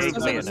it Yeah, even this prove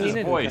doesn't that it's mean his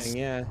anything. voice.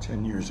 Yeah.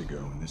 10 years ago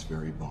in this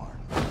very barn.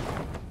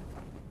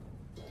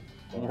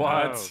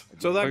 What?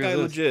 So that Look guy at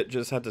this. legit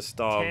just had to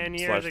starve 10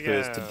 years slash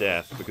thirst ago. to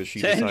death because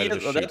she 10 decided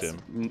years? to Oh, shoot that's-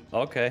 him.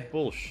 Okay.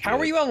 Bullshit. How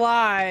are you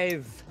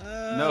alive?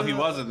 No, he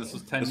wasn't. This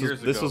was 10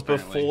 years ago. This was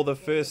apparently. before the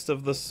first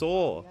of the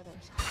Saw.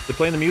 They're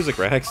playing the music,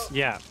 Rex.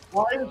 Yeah.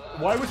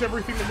 Why was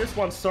everything in this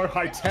one so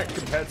high tech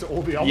compared to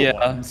all the other Yeah.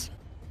 ones?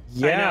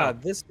 Yeah,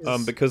 this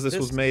is. Because this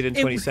was made in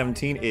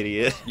 2017,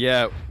 idiot.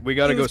 Yeah, we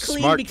gotta It go was clean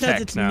smart because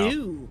tech it's now.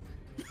 new.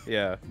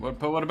 Yeah.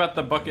 But what about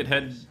the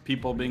buckethead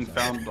people being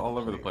found all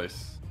over the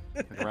place?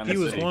 Like around He the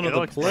was city? one of It the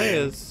looks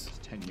players.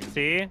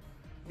 See?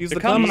 He's The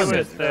the company company.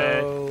 was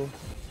the. So,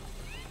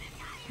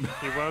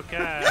 He woke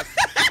up.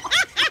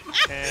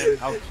 And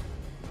Ouch.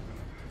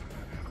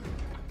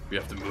 We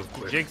have to move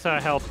quick. Jigsaw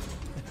helped.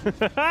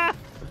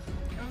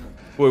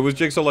 Well, was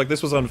Jigsaw like,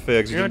 this was unfair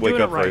because you You're didn't not wake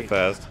doing up it very right.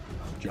 fast?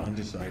 John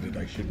decided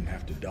I shouldn't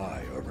have to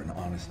die over an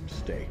honest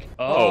mistake.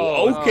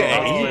 Oh, okay.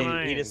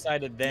 Oh, he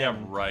decided Yeah,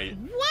 then. right.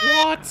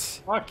 What?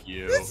 Fuck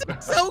you. This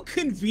is so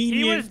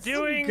convenient. He was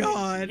doing. Oh,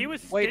 God. He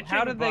was Wait,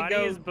 how stitching did they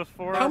go- bodies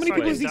before. How many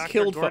people has he Dr.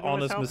 killed for Gordon was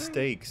honest helping?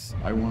 mistakes?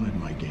 I wanted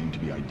my game to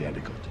be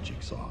identical to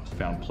Jigsaw's.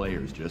 Found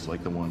players just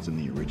like the ones in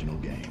the original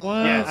game.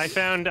 What? Yeah, I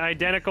found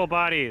identical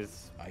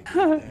bodies. I did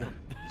them.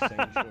 The same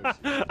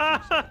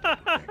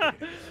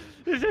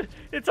choices.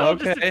 It's all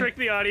just to Okay. trick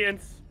the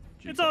audience.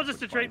 It's all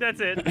just a trick. That's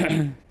it.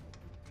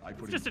 I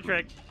put It's just a in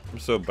trick. I'm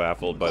so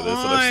baffled by this, and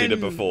I've seen it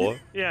Fun. before.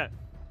 Yeah.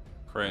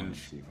 Cringe.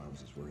 See if I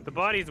was as worthy The as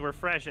bodies were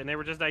fresh, and they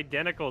were just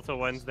identical to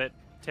ones that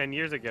 10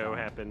 years ago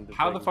happened.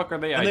 How the fuck are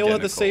they And they identical? all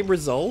had the same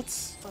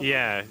results?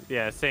 Yeah,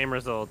 same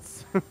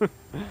results.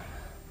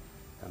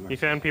 He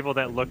found people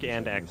that look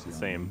and act the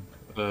same.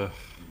 So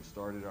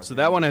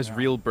that one has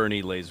real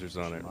Bernie lasers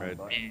on it, right?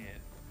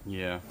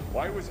 Yeah.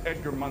 Why was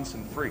Edgar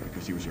Munson free?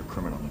 Because he was your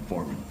criminal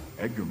informant.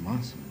 Edgar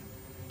Munson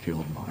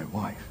killed my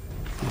wife.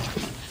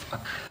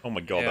 Oh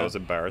my god, Yeah. that was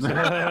embarrassing.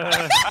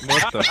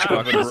 What the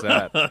fuck is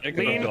that? It could've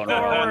Lean gone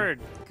wrong. forward.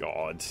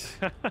 God.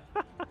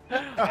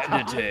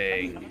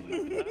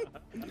 Editing.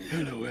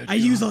 I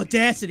use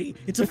Audacity.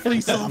 It's a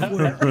free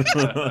software.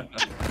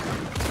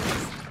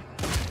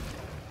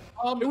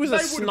 It was a They would've been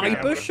sniper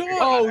able to shot? figure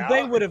Oh, that they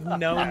out. would have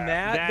known that.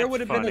 That's There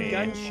would have been funny. a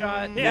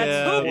gunshot. Yeah,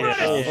 That's who brought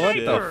a bullshit. What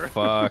sniper? the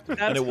fuck?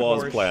 That's And it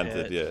was horseshit.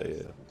 planted, yeah.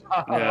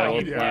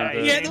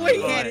 Yeah, the way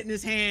he had but- it in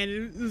his hand,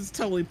 it was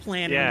totally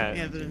planted Yeah,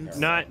 evidence.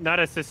 not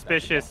a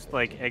suspicious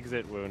like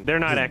exit wound. They're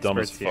not This is dumb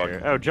as experts here.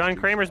 fuck. Oh, John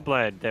Kramer's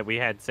blood that we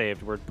had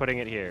saved. We're putting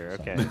it here.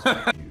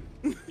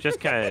 Okay.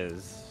 Just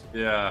cause.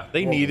 Yeah.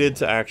 They needed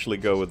to actually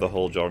go with the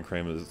whole John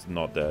Kramer's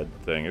not dead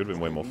thing. It would have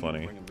been way more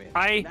funny.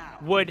 I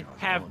would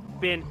have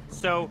been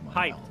so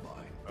hyped.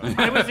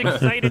 I was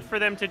excited for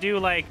them to do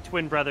like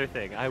twin brother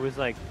thing. I was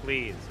like,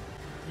 please.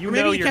 You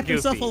Maybe know he you're kept goofy.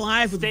 himself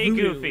alive with Stay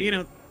voodoo, goofy. You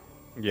know, that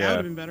would Yeah.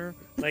 have been better.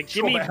 Like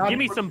Sure, give but how me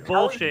do you- some how-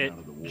 bullshit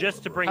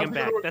just to bring how him do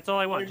back. you- That's all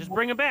I want. Just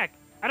bring him back.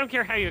 I don't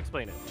care how you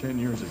explain it. 10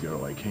 years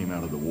ago, I came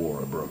out of the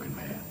war a broken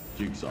man.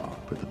 Jigsaw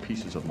put the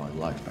pieces of my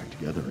life back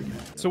together again.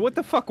 So what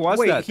the fuck was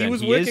Wait, that he then?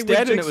 was He is working with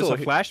dead and it was a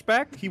Jigsaw.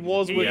 flashback? He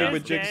was He working is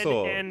with dead,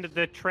 Jigsaw. and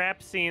the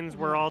trap scenes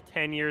were all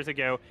 10 years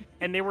ago,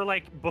 and they were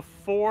like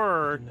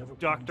before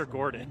Dr.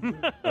 Gordon.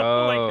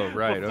 Oh,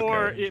 right,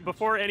 okay.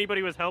 Before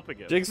anybody was helping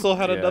him. Jigsaw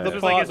had another It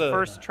was like his partner.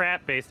 first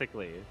trap,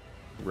 basically.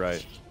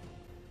 Right.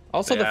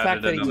 Also, They the fact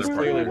added that he just another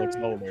clearly partner. looks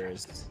older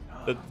is.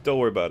 Don't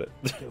worry about it.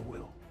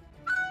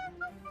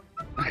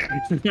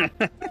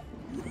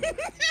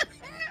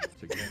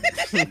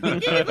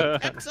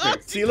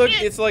 See, look,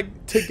 it's like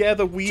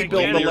together we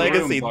built the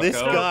legacy.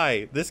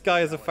 This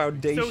guy is a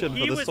foundation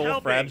for the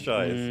Soul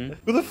franchise.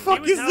 Who the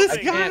fuck is this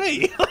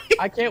guy?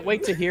 I can't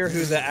wait to hear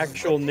who the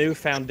actual new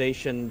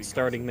Foundation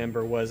starting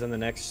member was in the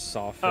next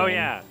Saw film. Oh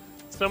yeah,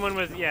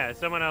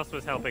 someone else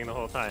was helping the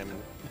whole time.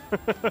 Oh,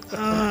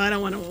 I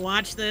don't want to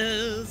watch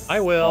this. I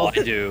will.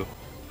 I do.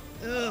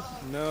 Ugh.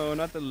 No,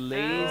 not the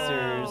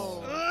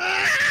lasers.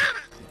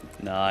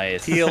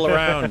 Nice. Peel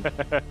around.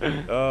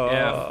 Oh,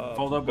 Yeah,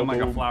 fold up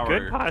like a flower.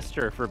 Good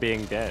posture for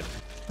being dead.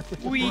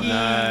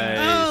 Nice.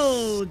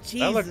 Oh, Jesus.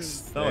 That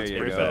looks Where's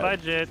pretty the bad.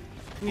 budget?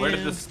 Where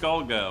did the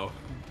skull go?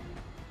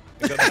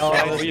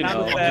 Oh, the you sound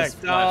know, effect. just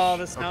Oh, flash.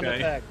 the sound Okay.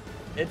 effect.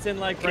 It's in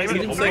like He right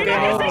didn't when say the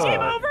game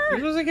game over.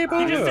 He doesn't game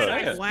He just said, over.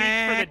 I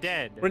speak for the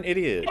dead. We're an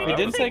idiot. He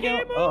didn't say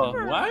game. Oh,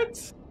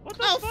 What? What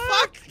the Oh,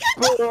 fuck.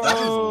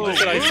 Oh,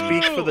 should I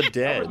speak for the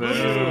dead?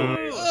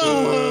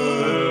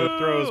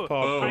 Throws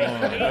popcorn. I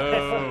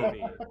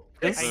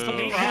hate this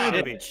movie.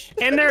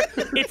 And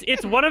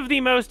it's one of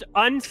the most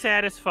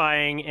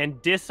unsatisfying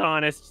and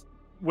dishonest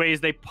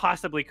ways they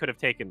possibly could have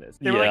taken this.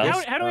 They were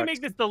like, how do we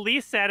make this the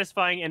least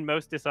satisfying and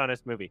most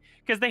dishonest movie?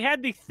 Because they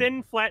had the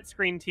thin flat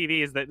screen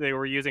TVs that they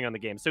were using on the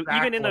game. So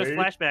even in those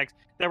flashbacks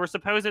that were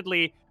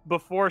supposedly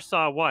before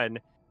Saw 1,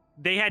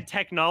 they had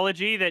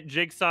technology that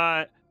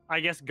Jigsaw, I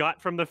guess, got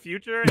from the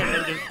future and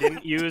then just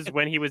didn't use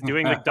when he was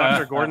doing like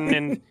Dr.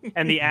 Gordon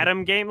and the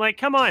Atom game. Like,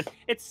 come on,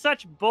 it's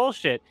such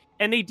bullshit.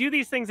 And they do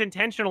these things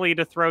intentionally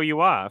to throw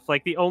you off.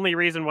 Like, the only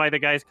reason why the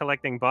guy's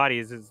collecting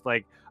bodies is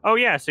like, oh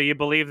yeah, so you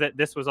believe that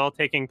this was all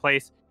taking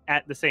place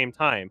at the same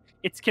time.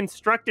 It's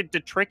constructed to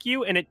trick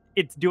you, and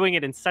it's doing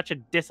it in such a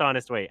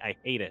dishonest way. I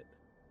hate it.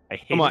 I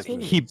hate Come on, this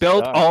movie. he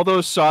built all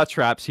those Saw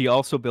traps. He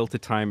also built a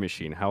time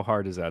machine. How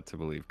hard is that to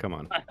believe? Come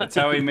on. That's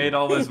how he made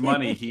all his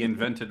money. He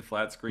invented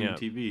flat screen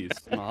TVs.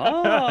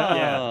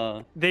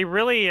 Yeah. They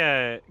really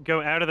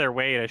go out of their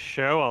way to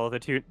show all of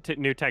the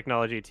new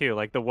technology too.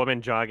 Like the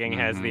woman jogging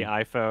has the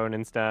iPhone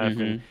and stuff,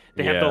 and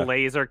they have the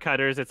laser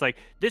cutters. It's like,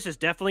 this is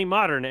definitely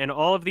modern, and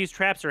all of these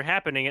traps are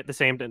happening at the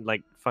same time.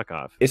 Like, fuck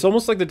off. It's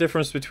almost like the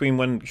difference between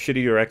when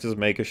shitty directors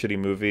make a shitty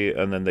movie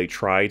and then they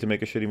try to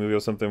make a shitty movie or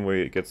something where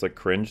it gets like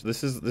cringe.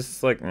 This is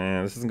like,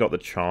 this hasn't got the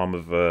charm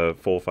of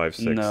 4, 5,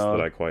 6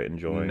 that I quite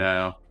enjoy.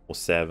 No. Or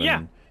 7.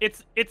 Yeah,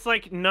 it's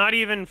like not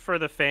even for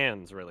the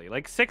fans really.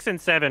 Like 6 and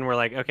 7, we're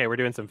like, okay, we're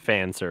doing some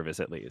fan service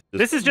at least.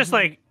 This is just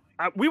like,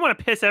 we want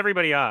to piss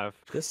everybody off.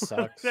 This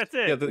sucks. That's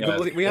it. Yeah,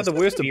 we had the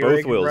worst of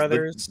both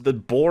worlds. The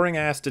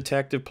boring-ass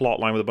detective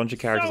plotline with a bunch of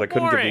characters I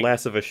couldn't give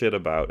less of a shit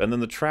about. And then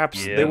the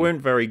traps, they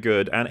weren't very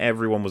good, and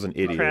everyone was an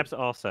idiot. Traps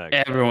all suck.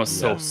 Everyone was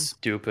so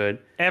stupid.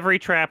 Every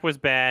trap was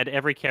bad.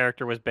 Every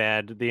character was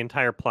bad. The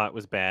entire plot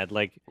was bad.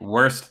 Like,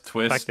 worst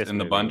twist in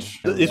the bunch.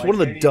 It's one of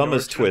the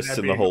dumbest twists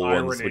in the whole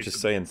ones, which is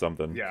saying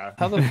something. Yeah.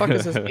 How the fuck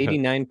is this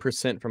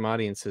 89% from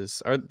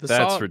audiences? Are the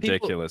That's Saw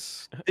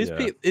ridiculous.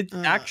 It's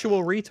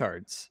actual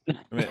retards.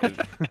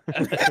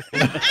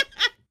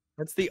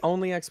 That's the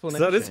only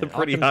explanation. That is a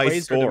pretty Occam's high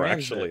razor score,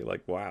 demands actually. it.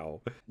 Like, wow.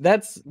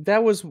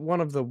 That was one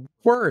of the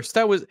worst.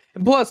 That was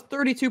plus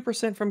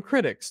 32% from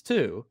critics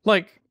too.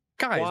 Like,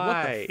 guys, Why?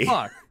 what the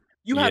fuck?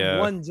 You had Yeah.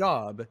 one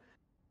job.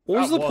 What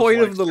was That the was, point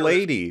like, of the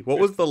lady? What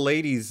was the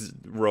lady's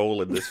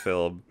role in this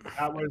film?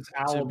 That was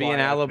To be an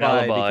alibi.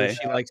 alibi because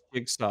she likes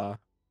Jigsaw.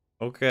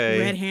 Okay.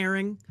 Red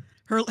herring.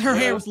 Her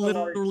hair was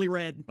literally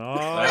red.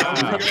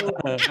 Apparently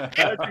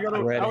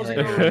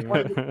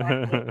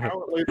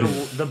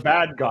the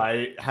bad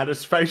guy had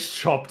his face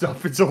chopped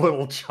up into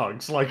little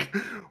chunks. Like,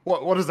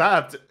 what does that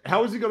have to,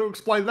 how is he going to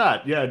explain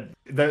that? Yeah,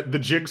 the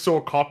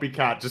Jigsaw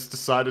copycat just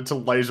decided to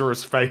laser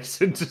his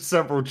face into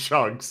several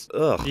chunks.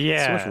 Ugh,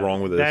 yeah, so much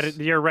wrong with this.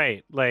 You're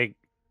right. Like,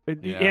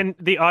 and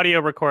the audio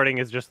recording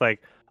is just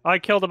like, I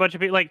killed a bunch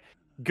of people. Like,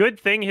 good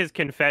thing his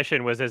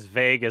confession was as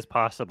vague as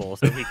possible,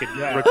 so he could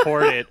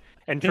record it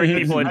and trick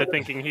people into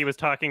thinking he was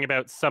talking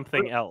about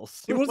something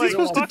else. What's Like, he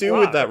supposed to fuck do off.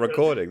 with that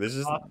recording? This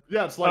is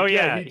Yeah, it's like, Oh,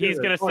 yeah, he did he's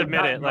gonna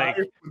submit that it, like-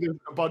 knife with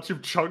a bunch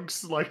of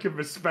chunks like of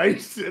his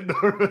face and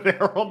over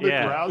there on the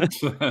ground.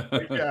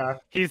 Like, yeah.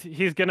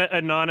 He's gonna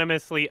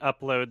anonymously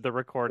upload the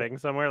recording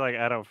somewhere. Like,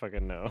 I don't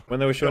fucking know.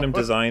 when they were showing him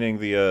designing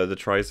the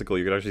tricycle,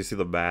 you could actually see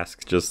the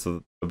mask just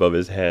above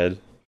his head.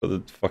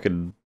 The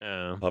fucking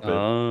puppet.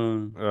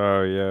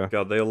 Oh yeah.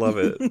 God, they love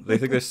it. They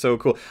think they're so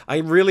cool. I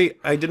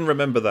didn't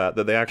remember that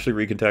they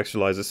actually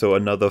recontextualized it so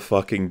another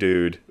fucking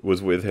dude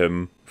was with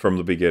him from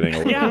the beginning.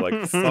 Or Yeah.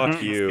 Like,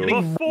 fuck you.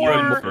 Before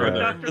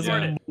Dr. There's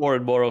Gordon. more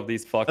and more of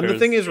these fuckers. And the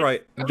thing is,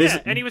 right, Yeah,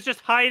 and he was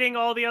just hiding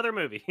all the other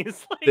movies.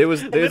 Like,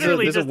 there's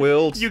literally a just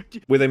world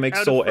where they make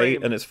out of Saw 8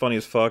 frame. and it's funny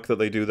as fuck that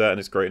they do that and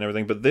it's great and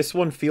everything, but this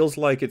one feels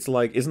like it's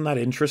like, isn't that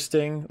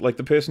interesting? Like,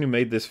 the person who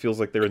made this feels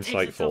like they're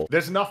insightful.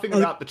 There's nothing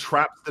about the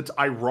traps that's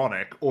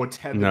ironic or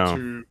tended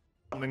to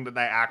something that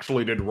they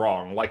actually did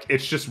wrong. Like,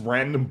 it's just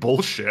random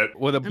bullshit.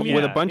 With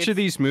a bunch of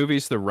these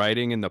movies, the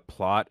writing and the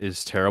plot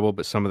is terrible,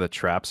 but some of the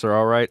traps are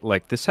all right.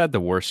 Like, this had the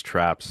worst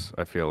traps,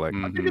 I feel like.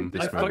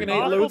 I fucking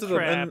hate loads of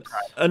them,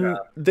 and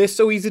they're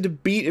so easy to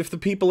beat if the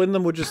people in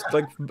them were just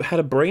like had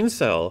a brain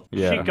cell.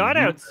 Yeah. She got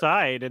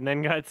outside and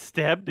then got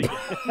stabbed again.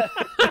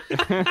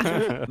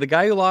 The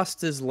guy who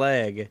lost his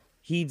leg,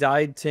 he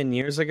died 10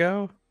 years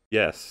ago?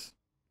 Yes.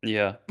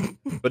 Yeah.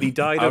 But he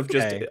died of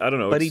just, I don't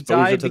know, but he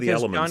exposure died to the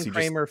because elements. John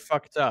Kramer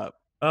fucked up.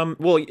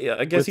 Well, yeah,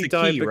 I guess With he the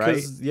died key,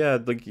 because, yeah,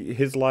 like,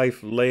 his life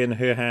lay in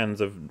her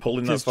hands of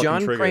pulling that Because fucking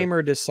John trigger.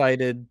 Kramer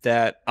decided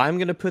that I'm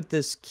going to put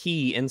this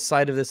key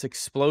inside of this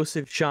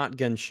explosive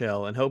shotgun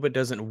shell and hope it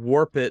doesn't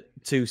warp it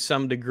to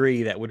some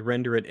degree that would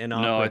render it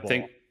inoperable.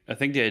 No, I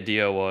think the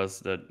idea was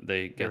that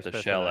they get the supposed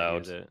to shell not out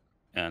use it.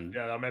 and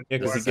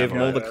because he gave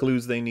them all the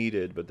clues they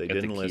needed, but they Get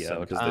the didn't key listen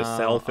out. because they're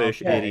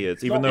selfish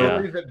idiots. Even Not though,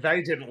 really that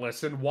they didn't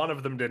listen, one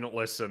of them didn't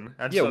listen.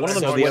 And yeah, so one of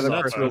they them got just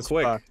went suffered. nuts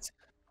real quick.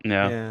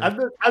 Yeah.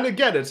 And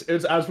again, it's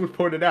as was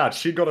pointed out,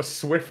 she got a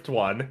swift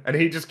one, and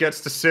he just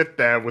gets to sit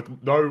there with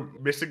no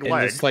missing And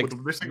legs, just, like, with a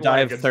missing die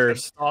leg, of and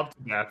thirst. starve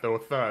to death or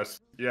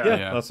thirst.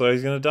 Yeah, that's why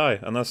he's gonna die,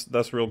 and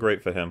that's real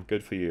great for him.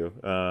 Good for you.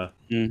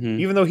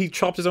 Even though he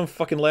chopped his own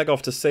fucking leg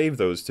off to save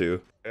those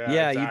two.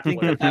 Yeah, exactly.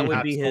 you'd think that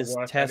would be That's his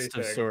not worth test of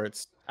anything.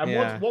 sorts. And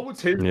Yeah. what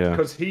was his? Yeah.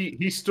 Because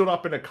he stood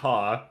up in a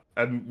car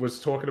and was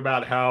talking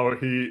about how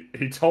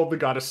he told the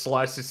guy to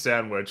slice his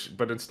sandwich,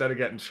 but instead of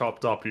getting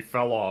chopped up, he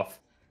fell off,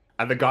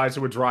 and the guys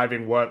who were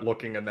driving weren't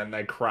looking, and then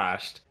they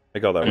crashed. I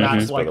got that And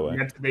reference, that's by like the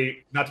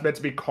way. meant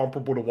to be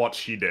comparable to what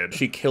she did.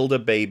 She killed a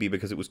baby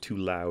because it was too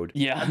loud.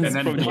 Yeah, And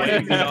then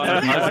blamed it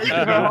on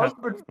her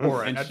husband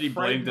for it, And she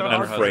blamed it on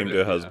And her framed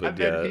her husband.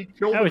 husband, And then yeah. he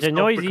killed That was a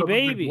himself noisy because of the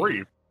baby.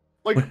 grief.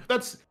 Like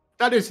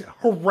that is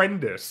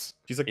horrendous.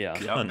 She's a Yeah.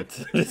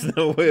 cunt. There's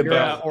no way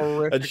about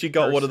it. And she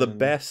got one of the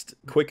best,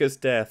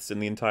 quickest deaths in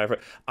the entire...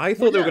 I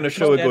thought they were going to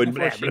show her going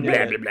blah, blah,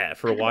 blah, blah, blah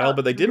for a while,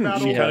 but they didn't.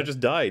 She kind of just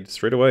died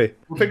straight away.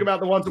 Well, think about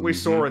the ones that we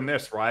saw in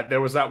this, right?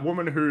 There was that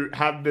woman who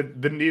had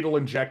the needle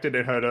injected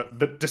in her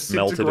that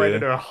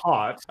disintegrated her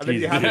heart, and then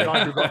you had the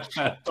guy who got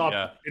chopped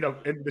up,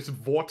 in this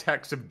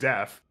vortex of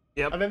death.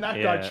 Yep. And then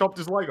that guy chopped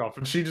his leg off,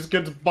 and she just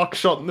gets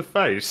buckshot in the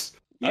face.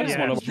 I just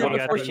want to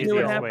Of course, you knew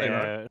what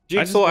happened.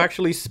 Jigsaw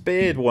actually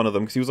spared one of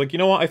them because he was like, you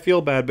know what, I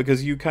feel bad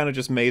because you kind of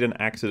just made an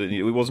accident.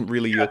 It wasn't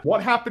really you.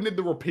 What happened in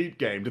the repeat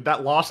game? Did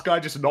that last guy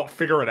just not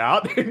figure it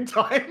out in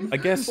time? I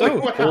guess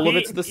so. All of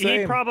it's the He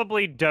same.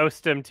 probably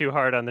dosed him too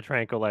hard on the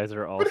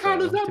tranquilizer also. But how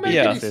does that to make be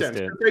any sense?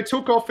 consistent. 'Cause they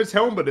took off his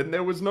helmet and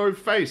there was no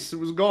face. It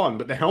was gone,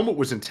 but the helmet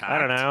was intact. I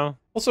don't know.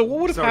 Also, what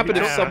would have So happened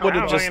he if just- someone I had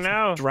don't just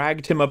know.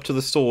 dragged him up to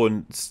the saw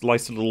and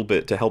sliced a little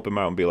bit to help him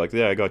out and be like,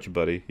 yeah, I got you,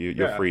 buddy. You're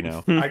Yeah. free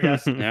now. I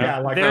guess. Yeah,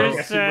 like I There's,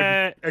 guess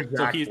it would,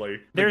 exactly.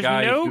 There's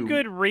guy no who-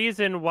 good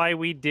reason why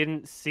we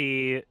didn't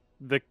see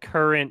the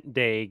current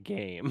day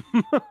game.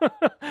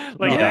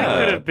 Like that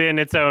could have been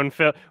its own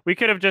film. We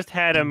could have just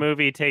had a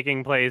movie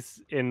taking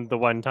place in the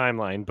one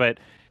timeline, but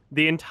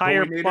the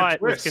entire needed a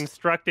plot was twist.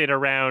 constructed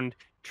around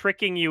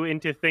tricking you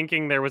into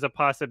thinking there was a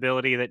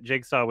possibility that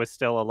Jigsaw was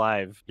still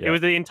alive. Yeah. It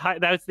was the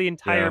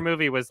entire Yeah.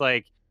 movie was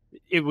like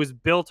it was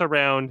built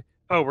around,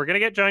 oh, we're going to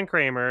get John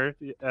Kramer,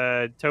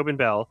 Tobin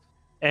Bell,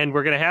 and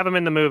we're going to have him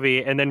in the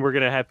movie, and then we're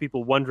going to have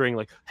people wondering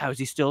like, how is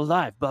he still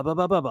alive? Blah blah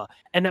blah blah blah.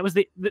 And that was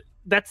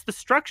that's the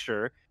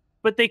structure,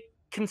 but they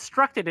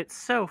constructed it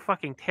so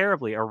fucking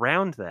terribly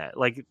around that,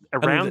 like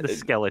around the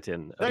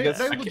skeleton. They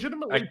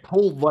legitimately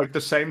pulled like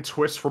the same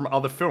twist from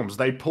other films.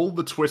 They pulled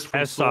the twist from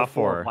As Saw Saw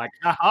 4. 4. Like,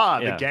 haha,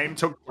 Yeah. the game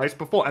took place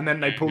before, and then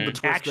they pulled the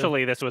twist.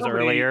 Actually, this was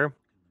somebody- earlier.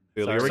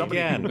 Earlier Somebody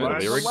again.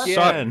 learned Earlier a lesson.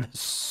 again.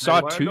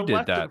 Saw They 2 learned a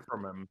did that lesson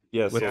from him.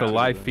 Yes, with Saw the 2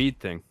 live did. feed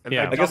thing. And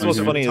Yeah. they've I guess done what's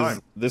it funny every is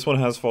time. this one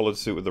has followed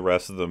suit with the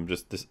rest of them.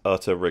 Just this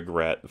utter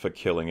regret for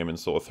killing him in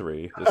Saw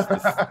 3.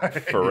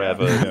 This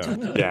forever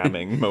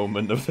damning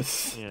moment of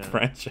this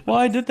franchise.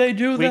 Why did they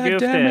do We that?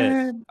 goofed Damn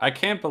it. it! I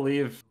can't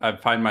believe I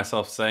find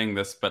myself saying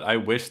this, but I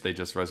wish they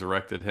just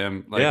resurrected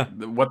him. Like,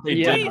 Yeah. what they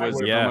Yeah. did was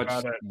so Yeah.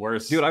 much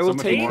worse. Dude, I so will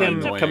much take more him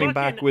annoying. coming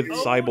back with Fucking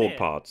own cyborg it.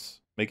 parts.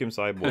 Make him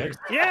cyborg.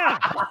 Yeah.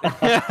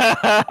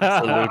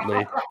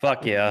 Absolutely.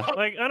 Fuck yeah.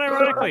 Like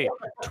unironically,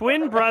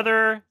 twin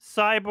brother,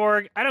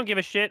 cyborg. I don't give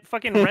a shit.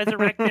 Fucking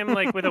resurrect him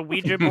like with a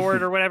Ouija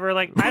board or whatever.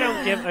 Like I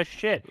don't give a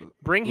shit.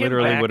 Bring him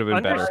Literally back. would've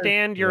been better.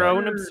 Understand your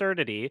own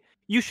absurdity.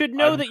 You should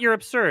know that you're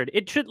absurd.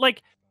 It should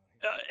like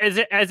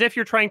as if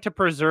you're trying to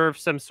preserve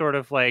some sort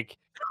of like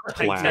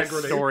tightness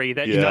Integrity. story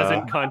that Yeah.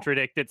 doesn't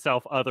contradict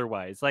itself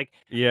otherwise. Like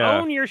Yeah.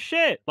 own your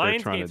shit. They're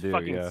trying to Lionsgate's do,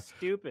 fucking yeah.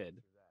 stupid.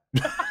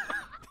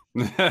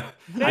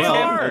 They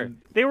are.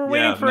 They were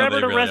waiting forever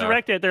to really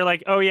resurrect it. They're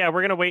like, oh yeah,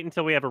 we're gonna wait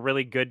until we have a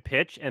really good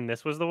pitch, and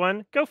this was the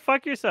one. Go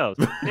fuck yourselves.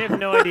 They have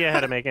no idea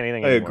how to make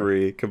anything anymore. I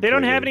agree completely. They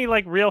don't have any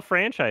like real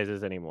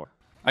franchises anymore.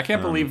 I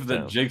can't believe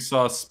that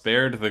Jigsaw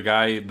spared the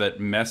guy that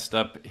messed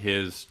up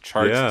his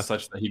charts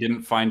such that he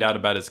didn't find out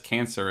about his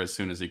cancer as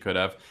soon as he could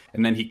have,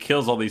 and then he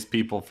kills all these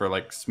people for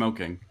like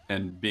smoking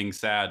and being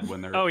sad when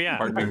their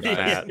partner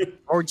dies.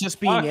 Or just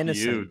being Fuck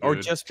innocent, you, or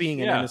dude. just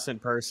being an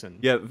innocent person.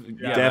 Yeah,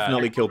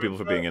 definitely kill people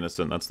for being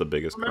innocent. That's the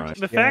biggest crime.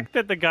 The fact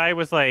that the guy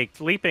was like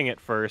sleeping at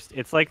first,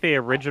 it's like they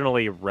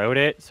originally wrote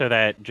it so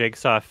that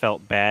Jigsaw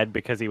felt bad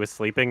because he was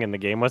sleeping and the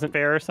game wasn't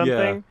fair or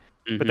something.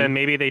 But then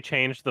maybe they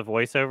changed the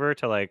voiceover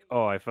to like,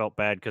 oh, I felt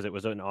bad because it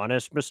was an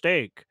honest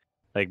mistake.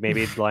 Like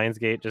maybe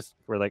Lionsgate just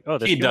were like, oh,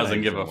 this he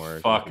doesn't give a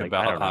fuck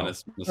about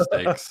honest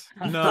mistakes.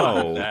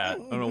 No, I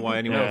don't know why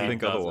anyone would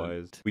think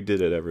otherwise. We did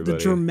it, everybody.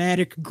 The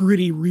dramatic,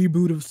 gritty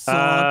reboot of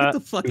Saw. Get the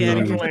fuck out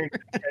of here.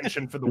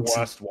 Attention for the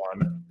worst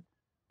one.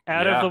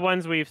 Out of the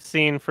ones we've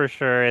seen, for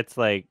sure, it's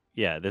like,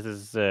 yeah, this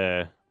is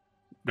this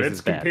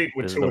is bad. Compete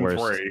with This is 2 the and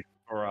worst. 3.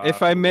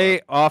 If I may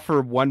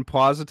offer one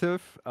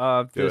positive,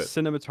 the Do it.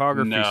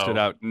 cinematography stood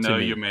out to No,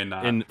 me you may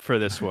not. for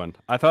this one.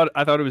 I thought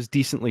it was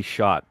decently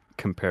shot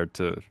compared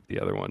to the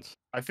other ones.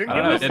 I think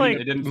It was like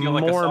it didn't feel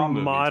like a more Saw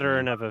movie to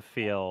modern me. of a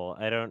feel.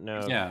 I don't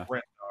know. Yeah.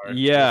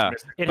 Yeah,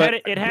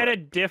 It had a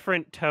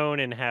different tone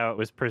in how it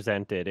was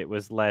presented. It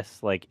was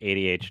less like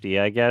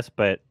ADHD, I guess,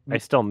 but I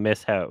still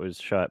miss how it was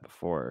shot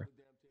before.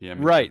 Yeah,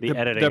 right. The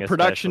editing The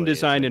production especially is,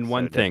 design like, in so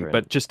one thing,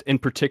 different. but just in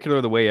particular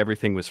the way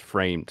everything was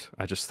framed.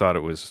 I just thought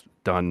it was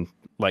done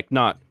like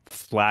not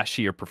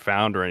flashy or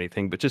profound or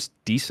anything, but just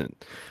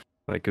decent.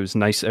 Like it was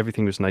nice.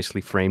 Everything was nicely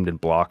framed and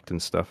blocked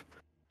and stuff.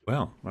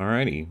 Well,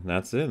 alrighty,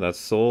 that's it. That's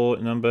Soul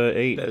number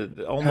 8.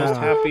 Almost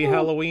happy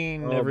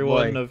Halloween,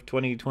 everyone of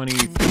 2020.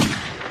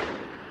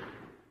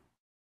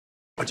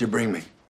 What'd you bring me?